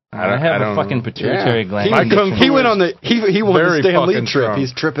 I have a fucking pituitary gland. He went on the he won the Stan Lee trip. Strong.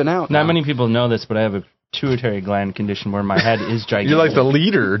 He's tripping out. Not many people know this, but I have a pituitary gland condition where my head is gigantic. You're like the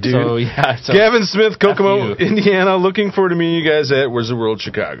leader, dude. So, yeah. So Gavin Smith, Kokomo, Indiana. Looking forward to meeting you guys at Where's the World,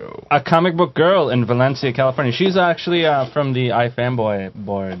 Chicago. A comic book girl in Valencia, California. She's actually from the iFanboy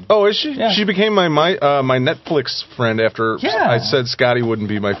board. Oh, is she? Yeah. She became my Netflix friend after I said Scotty wouldn't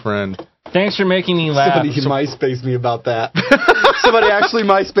be my friend. Thanks for making me laugh. Somebody MySpace me about that. Somebody actually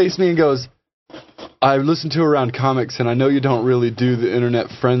MySpace me and goes, I listen to Around Comics, and I know you don't really do the internet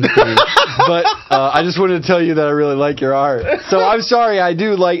friends thing, but I just wanted to tell you that I really like your art. So I'm sorry, I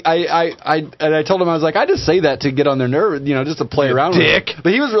do like and I told him I was like, I just say that to get on their nerve, just to play around with it.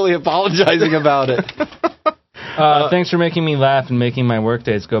 But he was really apologizing about it. Thanks for making me laugh and making my work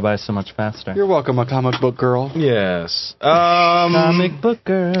days go by so much faster. You're welcome, a comic book girl. Yes. Comic book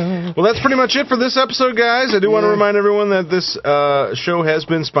girl. Well, that's pretty much it for this episode, guys. I do want to remind everyone that this show has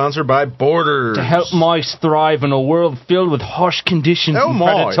been sponsored by Borders. To help mice thrive in a world filled with harsh conditions and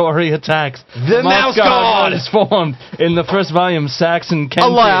predatory attacks, the Mouse God is formed. In the first volume, Saxon Kenzie, a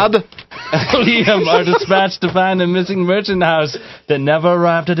lad, Liam are dispatched to find a missing merchant house that never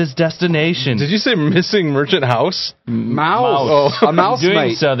arrived at his destination. Did you say missing merchant house? Mouse. A mouse Doing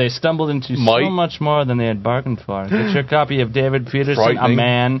mate. so, they stumbled into so much more than they had bargained for. Get your copy of David Peterson, A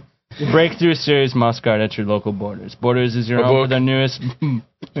Man, Breakthrough Series Mouse Guard at your local Borders. Borders is your home for their newest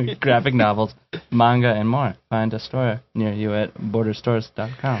graphic novels, manga, and more. Find a store near you at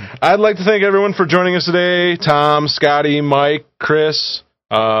borderstores.com. I'd like to thank everyone for joining us today. Tom, Scotty, Mike, Chris,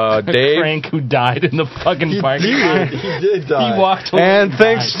 Dave. Crank who died in the fucking parking lot. He did die. He walked over and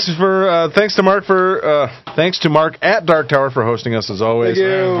thanks to Mark at Dark Tower for hosting us as always. Thank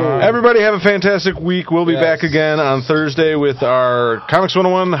you. Everybody have a fantastic week. We'll be back again on Thursday with our Comics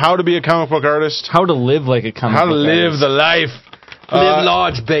 101, How to Be a Comic Book Artist. How to live like a comic book How to live artist. the life. Live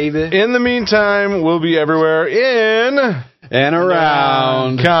large, baby. In the meantime, we'll be everywhere in and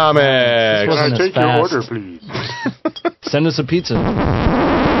around comics. Can I take your order, please? Send us a pizza.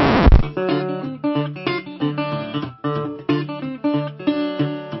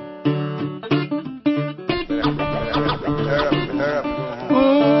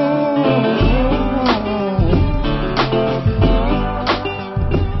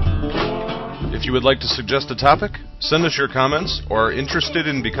 If you would like to suggest a topic, send us your comments, or are interested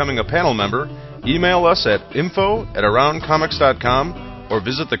in becoming a panel member, email us at info@aroundcomics.com or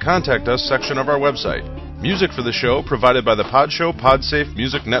visit the Contact Us section of our website. Music for the show provided by the Podshow Podsafe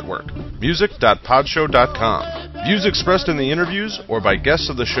Music Network. Music.podshow.com. Views expressed in the interviews or by guests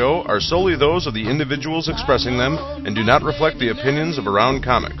of the show are solely those of the individuals expressing them and do not reflect the opinions of Around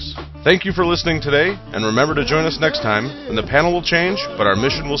Comics. Thank you for listening today, and remember to join us next time, and the panel will change, but our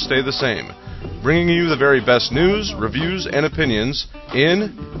mission will stay the same. Bringing you the very best news, reviews, and opinions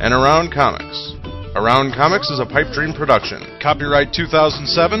in and around comics. Around Comics is a Pipe Dream production. Copyright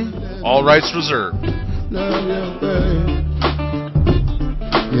 2007, all rights reserved.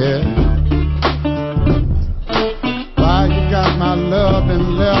 Yeah.